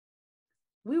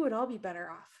 we would all be better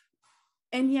off.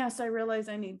 And yes, I realize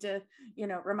I need to, you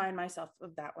know, remind myself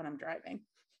of that when I'm driving.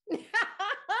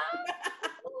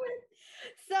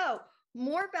 So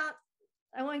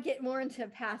I want to get more into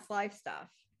past life stuff.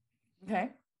 Okay.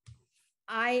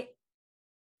 I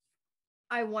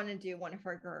want to do one of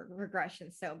her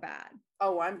regressions so bad.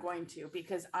 Oh, I'm going to,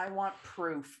 because I want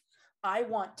proof. I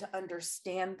want to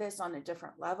understand this on a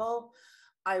different level.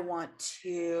 I want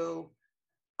to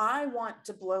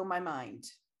blow my mind.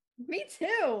 Me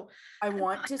too. I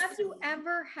want to. Have you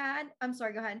ever had, I'm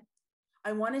sorry, go ahead.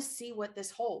 I want to see what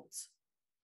this holds.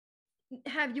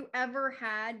 Have you ever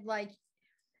had like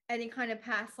any kind of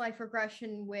past life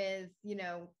regression with, you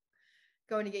know,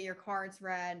 going to get your cards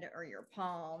read or your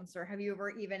palms, or have you ever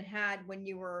even had when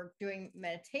you were doing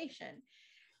meditation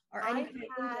or any?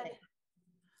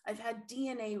 I've had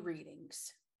DNA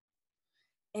readings,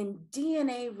 And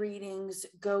DNA readings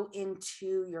go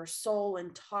into your soul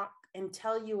and talk and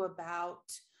tell you about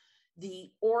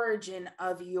the origin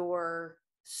of your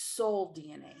soul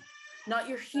DNA, not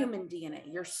your human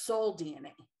DNA, your soul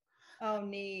DNA. Oh,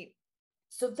 neat.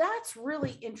 So that's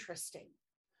really interesting.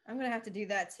 I'm going to have to do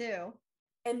that too.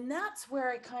 And that's where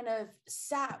I kind of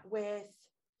sat with,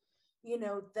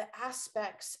 the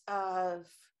aspects of,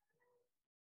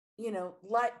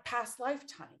 like past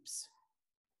lifetimes.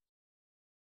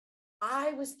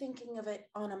 I was thinking of it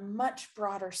on a much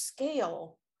broader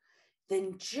scale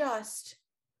than just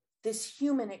this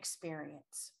human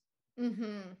experience.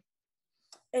 Mm-hmm.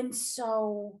 And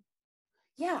so,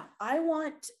 yeah, I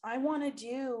want to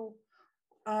do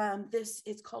this.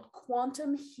 It's called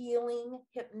quantum healing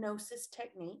hypnosis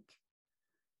technique.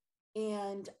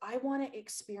 And I want to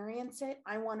experience it.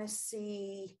 I want to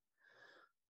see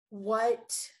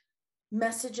what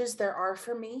messages there are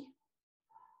for me.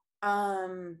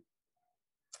 I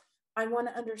want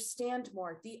to understand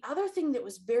more. The other thing that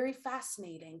was very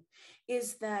fascinating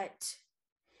is that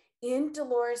in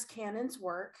Dolores Cannon's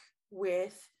work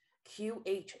with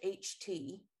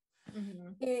QHHT,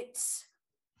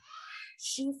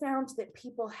 she found that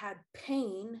people had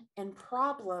pain and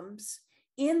problems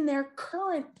in their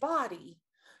current body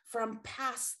from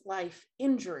past life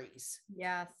injuries.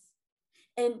 Yes.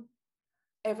 And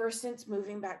ever since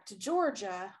moving back to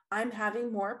Georgia, I'm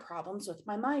having more problems with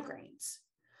my migraines.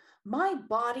 My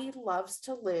body loves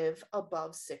to live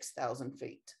above 6,000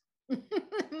 feet.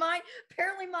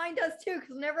 Apparently mine does too,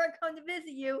 because whenever I come to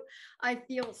visit you, I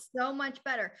feel so much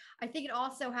better. I think it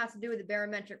also has to do with the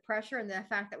barometric pressure and the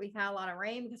fact that we've had a lot of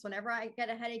rain, because whenever I get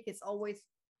a headache, it's always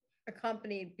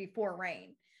accompanied before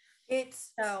rain.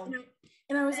 It's so,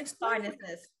 and I was explaining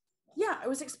this. Yeah, I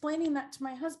was explaining that to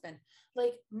my husband.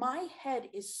 Like, my head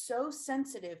is so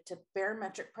sensitive to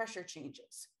barometric pressure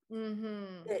changes.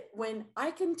 That when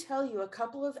I can tell you a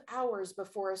couple of hours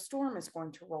before a storm is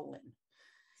going to roll in.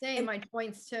 Same, and my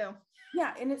joints too.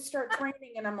 Yeah, and it starts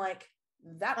raining, and I'm like,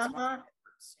 that's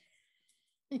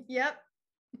Yep.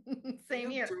 Same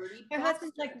here. My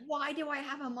husband's like, why do I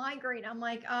have a migraine? I'm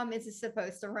like, is it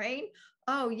supposed to rain?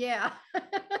 Oh yeah.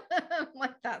 I'm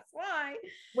like, that's why.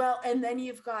 Well, and then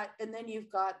you've got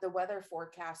the weather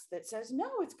forecast that says,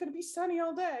 no, it's going to be sunny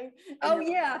all day. And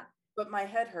yeah. But my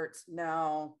head hurts.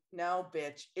 No,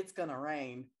 bitch, it's going to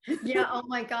rain. Yeah. Oh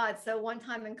my God. So one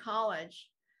time in college,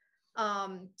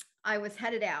 I was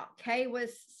headed out. Kay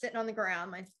was sitting on the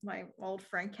ground. My old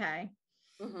friend Kay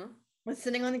was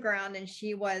sitting on the ground, and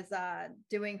she was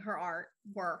doing her art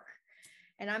work.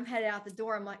 And I'm headed out the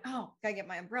door. I'm like, oh, gotta get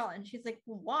my umbrella. And she's like,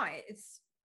 well, why? It's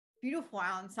beautiful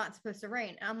out and it's not supposed to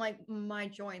rain. And I'm like, my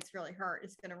joints really hurt.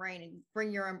 It's gonna rain, and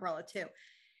bring your umbrella too.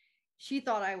 She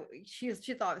thought she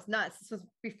thought it was nuts. This was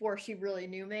before she really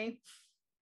knew me.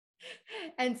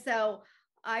 And so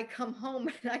I come home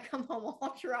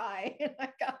all dry, and I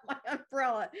got my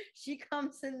umbrella. She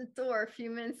comes in the door a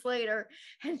few minutes later,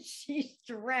 and she's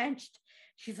drenched.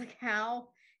 She's like, how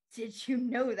did you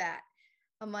know that?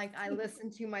 I'm like, I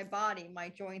listened to my body. My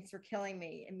joints are killing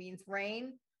me. It means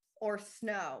rain or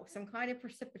snow, some kind of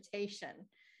precipitation.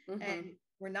 And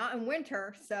we're not in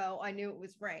winter, so I knew it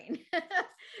was rain.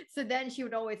 So then she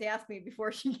would always ask me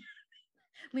before she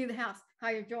leave the house, how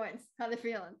are your joints? How they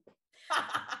feeling?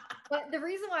 But the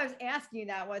reason why I was asking you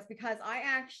that was because I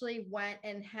actually went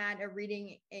and had a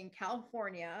reading in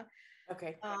California.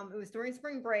 Okay. It was during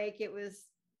spring break.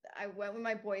 I went with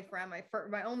my boyfriend,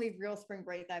 my only real spring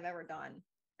break that I've ever done,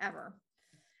 ever.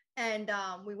 And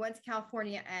we went to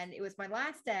California, and it was my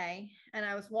last day, and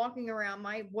I was walking around.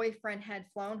 My boyfriend had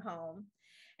flown home,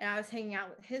 and I was hanging out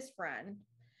with his friend,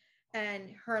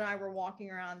 and her and I were walking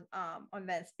around on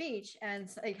Venice Beach, and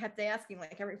so I kept asking,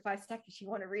 like, every 5 seconds, you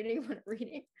want a reading? You want a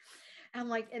reading? I'm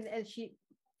like, and she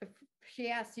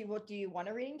asked you, well, do you want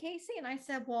a reading, Casey? And I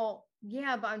said, well,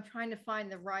 yeah, but I'm trying to find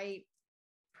the right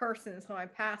person, so I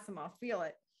pass them, I'll feel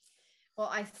it. Well,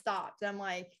 I stopped. I'm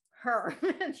like, her.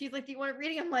 And she's like, do you want a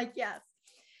reading? I'm like, yes.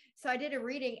 So I did a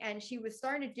reading, and she was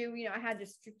starting to do, I had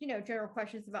just, general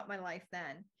questions about my life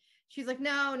then. She's like,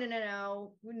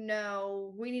 no,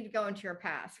 we need to go into your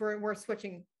past. We're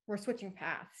switching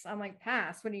paths. I'm like,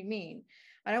 past? What do you mean?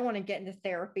 I don't want to get into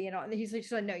therapy and all. And he's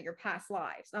like, no, your past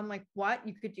lives. I'm like, what?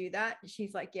 You could do that? And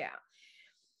she's like, yeah.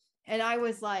 And I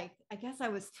was like, I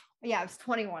was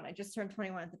 21. I just turned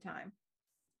 21 at the time.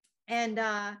 And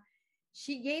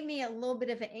she gave me a little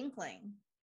bit of an inkling.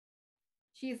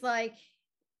 She's like,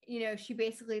 she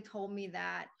basically told me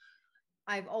that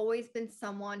I've always been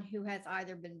someone who has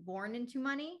either been born into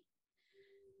money,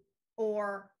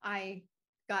 or I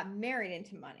got married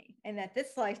into money, and that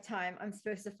this lifetime I'm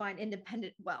supposed to find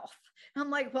independent wealth. I'm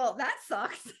like, well, that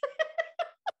sucks.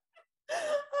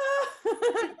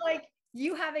 She's like,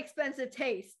 you have expensive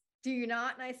taste, do you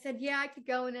not? And I said, yeah, I could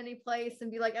go in any place and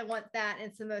be like, I want that, and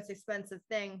it's the most expensive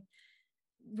thing,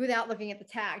 without looking at the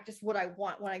tag, just what I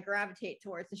want, what I gravitate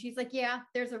towards. And she's like, yeah,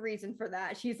 there's a reason for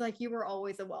that. She's like, you were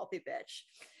always a wealthy bitch.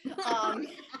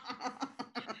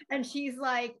 And she's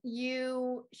like, do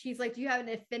you have an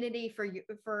affinity for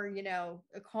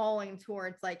a calling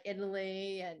towards like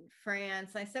Italy and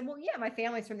France? And I said, well, yeah, my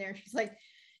family's from there. And she's like,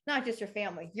 not just your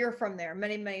family, you're from there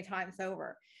many, many times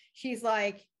over. She's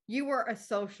like, you were a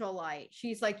socialite.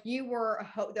 She's like, you were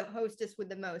the hostess with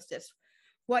the mostest.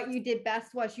 What you did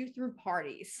best was you threw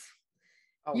parties.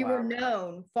 Oh, you were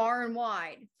known far and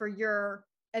wide for your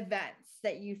events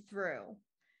that you threw.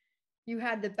 You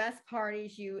had the best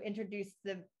parties. You introduced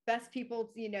the best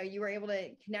people. You were able to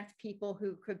connect people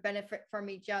who could benefit from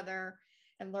each other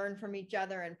and learn from each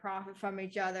other and profit from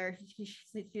each other. She's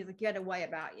like, you had a way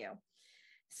about you.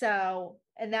 So,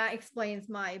 and that explains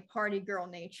my party girl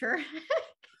nature.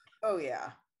 Oh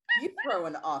yeah. You throw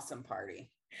an awesome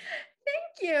party.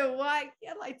 Thank you. Well, I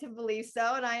like to believe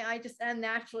so. And I just am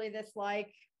naturally this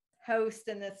like host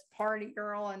and this party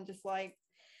girl, and just like,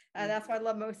 that's what I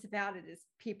love most about it, is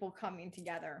people coming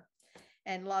together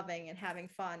and loving and having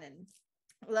fun and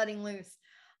letting loose.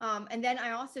 And then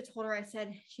I also told her,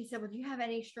 she said, well, do you have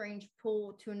any strange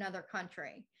pull to another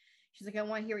country? She's like, I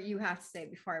want to hear what you have to say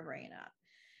before I bring it up.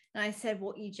 And I said,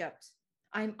 well, Egypt.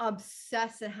 I'm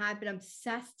obsessed and have been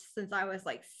obsessed since I was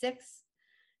like 6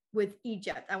 with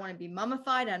Egypt. I want to be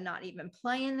mummified. I'm not even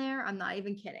playing there. I'm not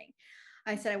even kidding.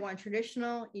 I said, I want a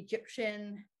traditional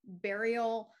Egyptian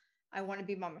burial. I want to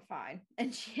be mummified.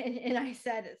 And I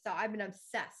said, so I've been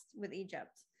obsessed with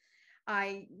Egypt.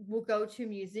 I will go to a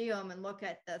museum and look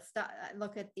at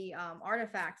the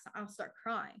artifacts. I'll start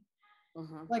crying.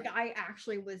 Like I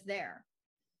actually was there.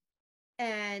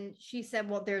 And she said,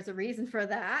 well, there's a reason for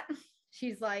that.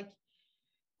 She's like,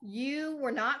 you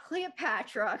were not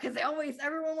Cleopatra, because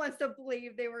everyone wants to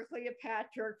believe they were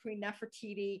Cleopatra, Queen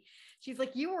Nefertiti. She's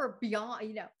like, you were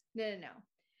beyond, no.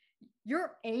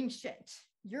 You're ancient.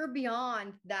 You're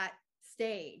beyond that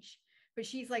stage. But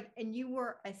she's like, and you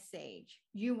were a sage.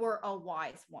 You were a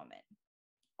wise woman.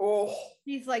 Oh.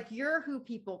 She's like, you're who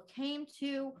people came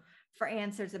to for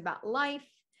answers about life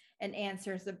and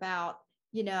answers about,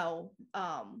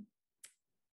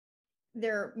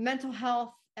 their mental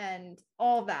health and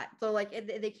all that. So like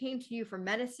they came to you for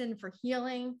medicine, for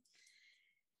healing.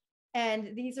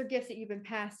 And these are gifts that you've been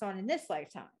passed on in this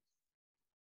lifetime.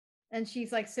 And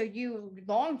she's like, so you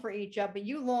long for Egypt, but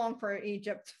you long for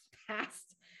Egypt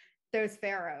past those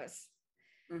pharaohs.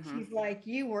 She's like,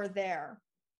 you were there.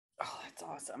 Oh, that's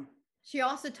awesome. She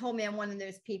also told me I'm one of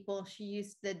those people. She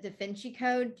used the Da Vinci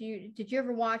Code. Did you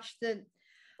ever watch the?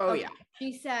 Oh, yeah.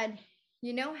 She said,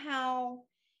 you know how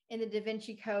in the Da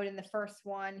Vinci Code, in the first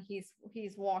one, he's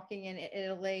walking in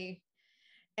Italy,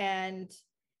 and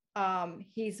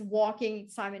he's walking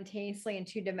simultaneously in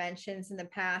 2 dimensions in the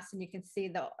past, and you can see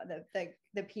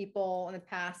the people in the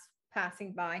past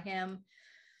passing by him.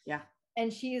 Yeah.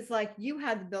 And she's like, you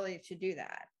had the ability to do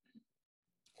that.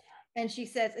 And she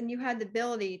says, and you had the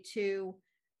ability to,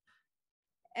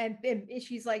 and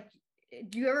she's like,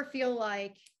 do you ever feel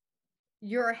like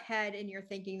you're ahead in your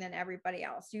thinking than everybody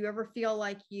else? Do you ever feel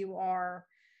like you ever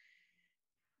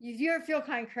feel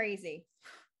kind of crazy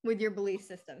with your belief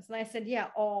systems? And I said, yeah,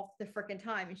 all the freaking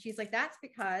time. And she's like, that's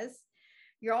because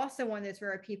you're also one of those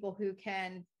rare people who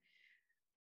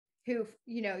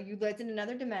you lived in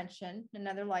another dimension,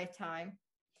 another lifetime.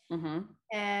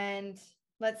 And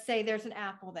let's say there's an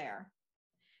apple there,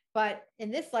 but in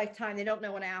this lifetime, they don't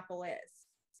know what an apple is,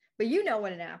 but you know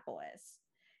what an apple is.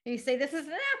 And you say, this is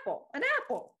an apple,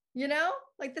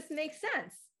 like this makes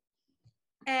sense.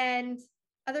 And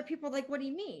other people are like, what do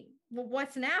you mean? Well,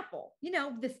 what's an apple?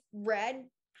 This red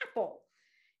apple,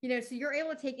 so you're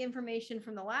able to take information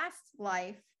from the last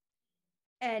life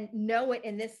and know it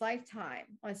in this lifetime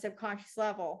on a subconscious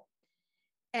level.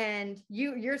 And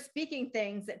you're speaking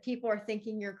things that people are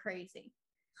thinking you're crazy.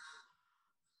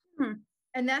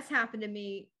 And that's happened to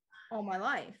me all my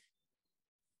life.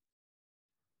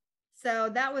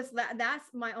 So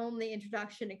that's my only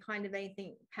introduction to kind of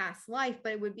anything past life,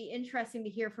 but it would be interesting to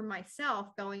hear from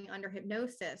myself going under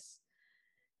hypnosis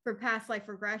for past life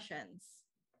regressions.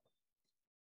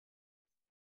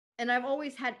 And I've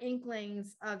always had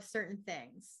inklings of certain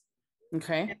things.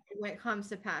 Okay. When it comes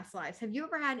to past lives. Have you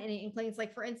ever had any inklings?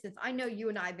 Like, for instance, I know you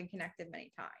and I have been connected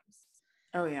many times.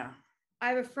 Oh, yeah. I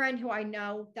have a friend who I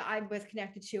know that I was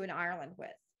connected to in Ireland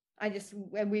with.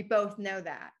 And we both know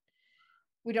that.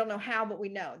 we don't know how, but we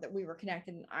know that we were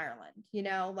connected in Ireland. You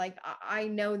know, like I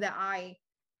know that I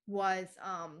was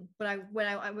when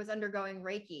I was undergoing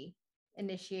Reiki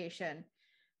initiation,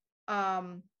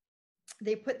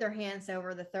 they put their hands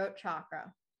over the throat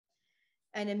chakra,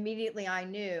 and immediately I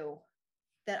knew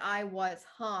that I was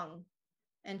hung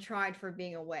and tried for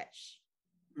being a witch.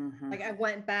 Mhm. Like I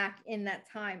went back in that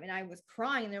time and I was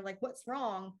crying. They're like, "What's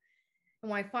wrong?" And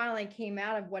when I finally came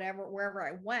out of wherever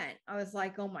I went, I was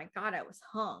like, "Oh my God, I was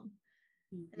hung."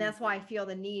 And that's why I feel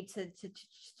the need to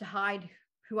hide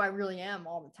who I really am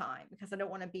all the time, because I don't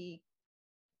want to be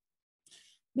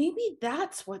Maybe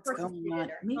that's what's going on. persecuted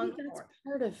or Maybe hung that's for.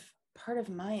 part of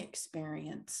my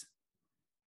experience.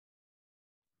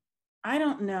 I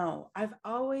don't know. I've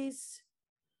always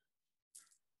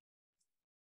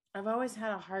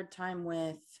had a hard time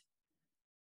with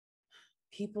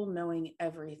people knowing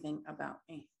everything about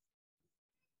me.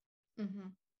 Mm-hmm.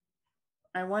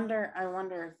 I wonder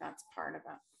if that's part of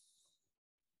it.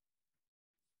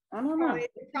 I don't know.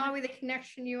 Probably the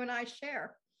connection you and I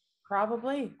share.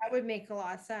 Probably. That would make a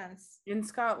lot of sense. In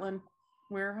Scotland,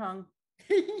 we're hung.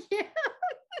 Yeah.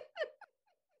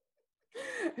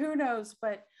 Who knows?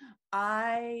 But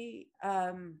I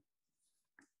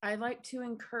like to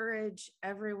encourage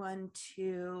everyone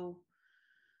to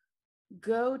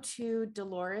go to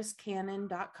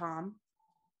DoloresCannon.com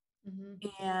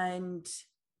Mm-hmm. and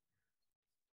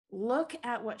look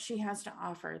at what she has to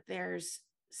offer. There's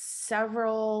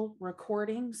several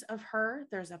recordings of her.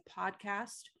 There's a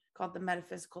podcast called The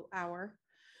Metaphysical Hour.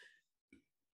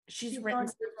 She's written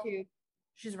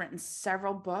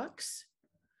several books.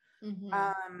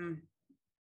 Mm-hmm.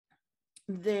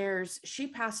 She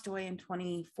passed away in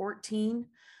 2014,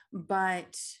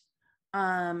 but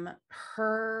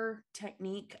her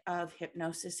technique of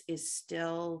hypnosis is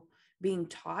still being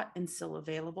taught and still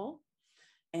available.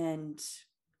 And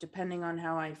depending on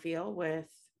how I feel with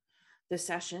the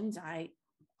sessions,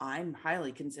 I'm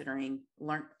highly considering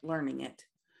learning it.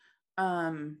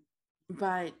 But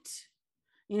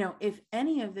you know, if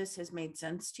any of this has made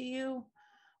sense to you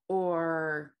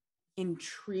or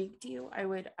intrigued you, I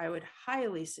would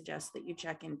highly suggest that you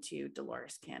check into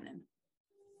Dolores Cannon.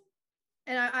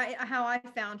 And I how I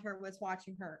found her was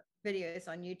watching her videos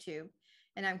on YouTube,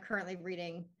 and I'm currently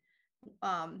reading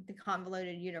The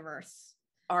Convoluted Universe.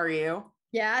 Are you?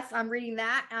 Yes, I'm reading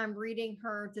that. I'm reading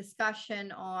her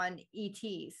discussion on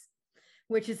ETs,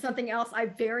 which is something else I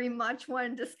very much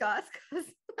want to discuss, because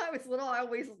when I was little, I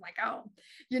always was like, oh,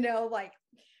 you know, like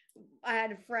I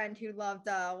had a friend who loved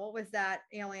what was that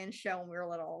alien show when we were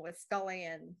little with Scully,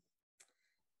 and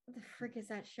what the frick is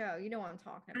that show? You know what I'm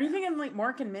talking about. Are you thinking like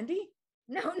Mork and Mindy?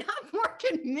 No, not Mork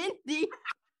and Mindy.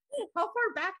 How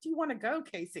far back do you want to go,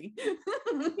 Casey?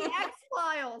 The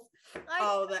X-Files.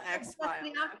 The X-Files.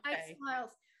 The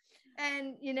X-Files.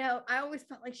 And, you know, I always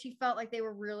felt like she felt like they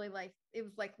were really like, it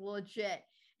was like legit.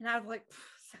 And I was like,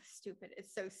 so stupid.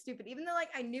 It's so stupid. Even though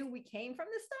like I knew we came from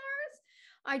the stars,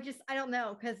 I don't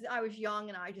know, because I was young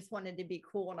and I just wanted to be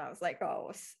cool. And I was like,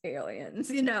 oh, aliens,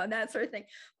 you know, that sort of thing.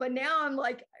 But now I'm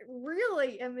like,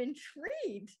 really am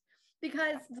intrigued,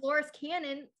 because Dolores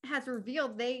Cannon has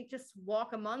revealed they just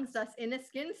walk amongst us in a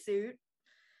skin suit,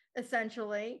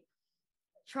 essentially,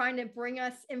 trying to bring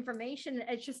us information.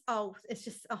 It's just,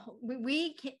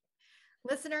 we can,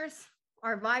 listeners,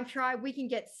 our Vibe Tribe, we can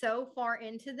get so far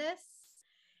into this,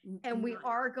 and we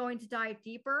are going to dive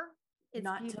deeper. It's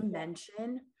not beautiful. to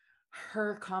mention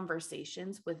her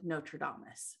conversations with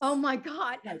Nostradamus. Oh my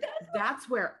God. Like, that's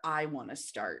where I want to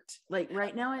start. Like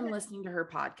right now I'm listening to her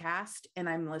podcast, and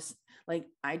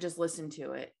I just listen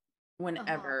to it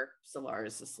whenever Solar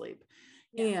is asleep.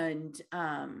 Yeah. And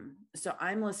so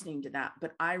I'm listening to that,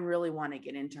 but I really want to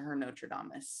get into her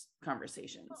Nostradamus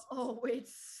conversations. Oh,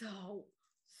 it's so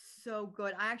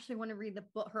good. I actually want to read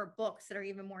her books that are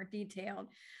even more detailed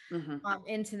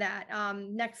into that.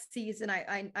 Next season,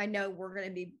 I know we're going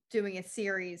to be doing a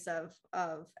series of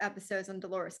episodes on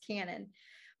Dolores Cannon,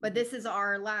 but this is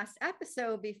our last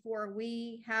episode before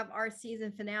we have our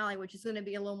season finale, which is going to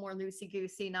be a little more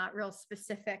loosey-goosey, not real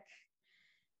specific.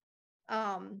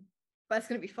 But it's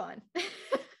going to be fun.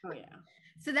 Oh yeah.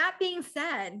 So that being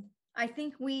said, I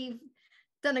think we've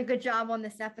done a good job on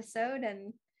this episode,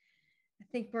 and I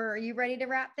think are you ready to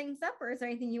wrap things up, or is there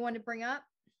anything you want to bring up?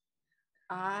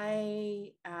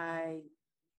 I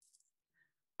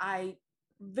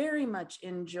very much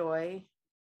enjoy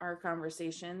our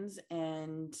conversations,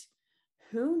 and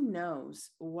who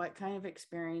knows what kind of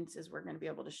experiences we're going to be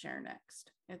able to share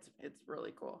next. It's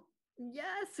really cool.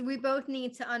 Yes, we both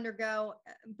need to undergo,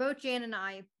 both Jan and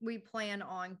I, we plan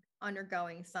on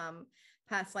undergoing some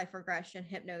past life regression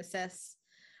hypnosis.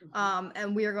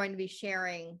 And we are going to be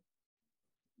sharing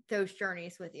those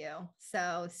journeys with you.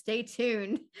 So stay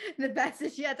tuned. The best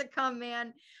is yet to come,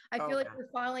 man. I feel like we're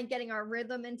finally getting our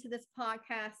rhythm into this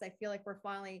podcast. I feel like we're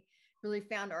finally really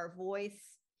found our voice.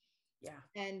 Yeah.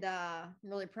 And I'm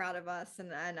really proud of us.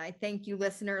 And I thank you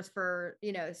listeners for,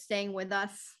 staying with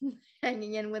us,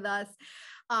 hanging in with us.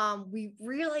 We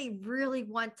really, really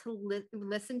want to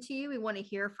listen to you. We want to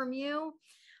hear from you.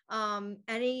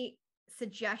 Any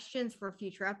suggestions for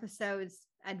future episodes,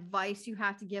 advice you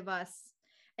have to give us,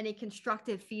 any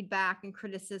constructive feedback and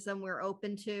criticism we're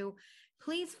open to,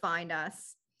 please find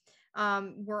us.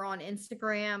 We're on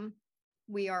Instagram.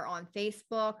 We are on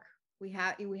Facebook. We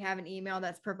have an email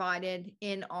that's provided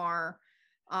in our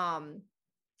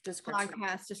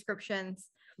podcast descriptions.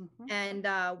 And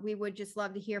we would just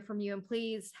love to hear from you. And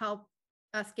please help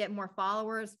us get more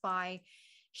followers by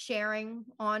sharing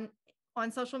on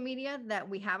social media that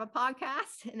we have a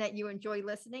podcast and that you enjoy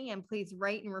listening. And please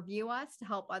rate and review us to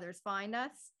help others find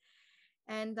us.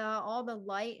 And all the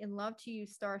light and love to you,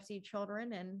 Starseed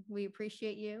children. And we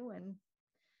appreciate you. And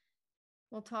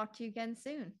we'll talk to you again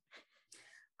soon.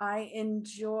 I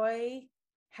enjoy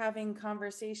having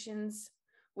conversations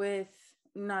with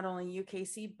not only you,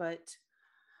 Casey, but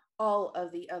all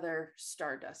of the other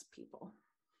Stardust people.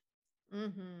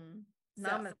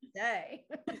 Namaste.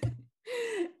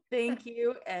 Thank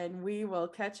you. And we will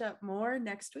catch up more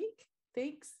next week.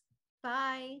 Thanks.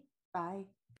 Bye. Bye.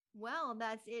 Well,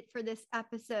 that's it for this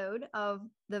episode of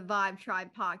the Vibe Tribe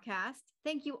podcast.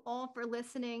 Thank you all for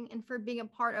listening and for being a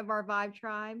part of our Vibe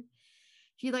Tribe.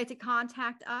 If you'd like to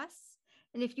contact us,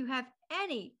 and if you have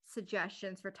any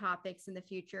suggestions for topics in the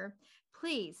future,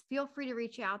 please feel free to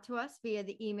reach out to us via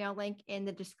the email link in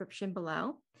the description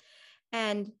below.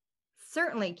 And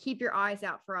certainly keep your eyes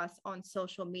out for us on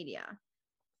social media.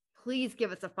 Please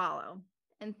give us a follow.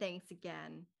 And thanks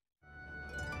again.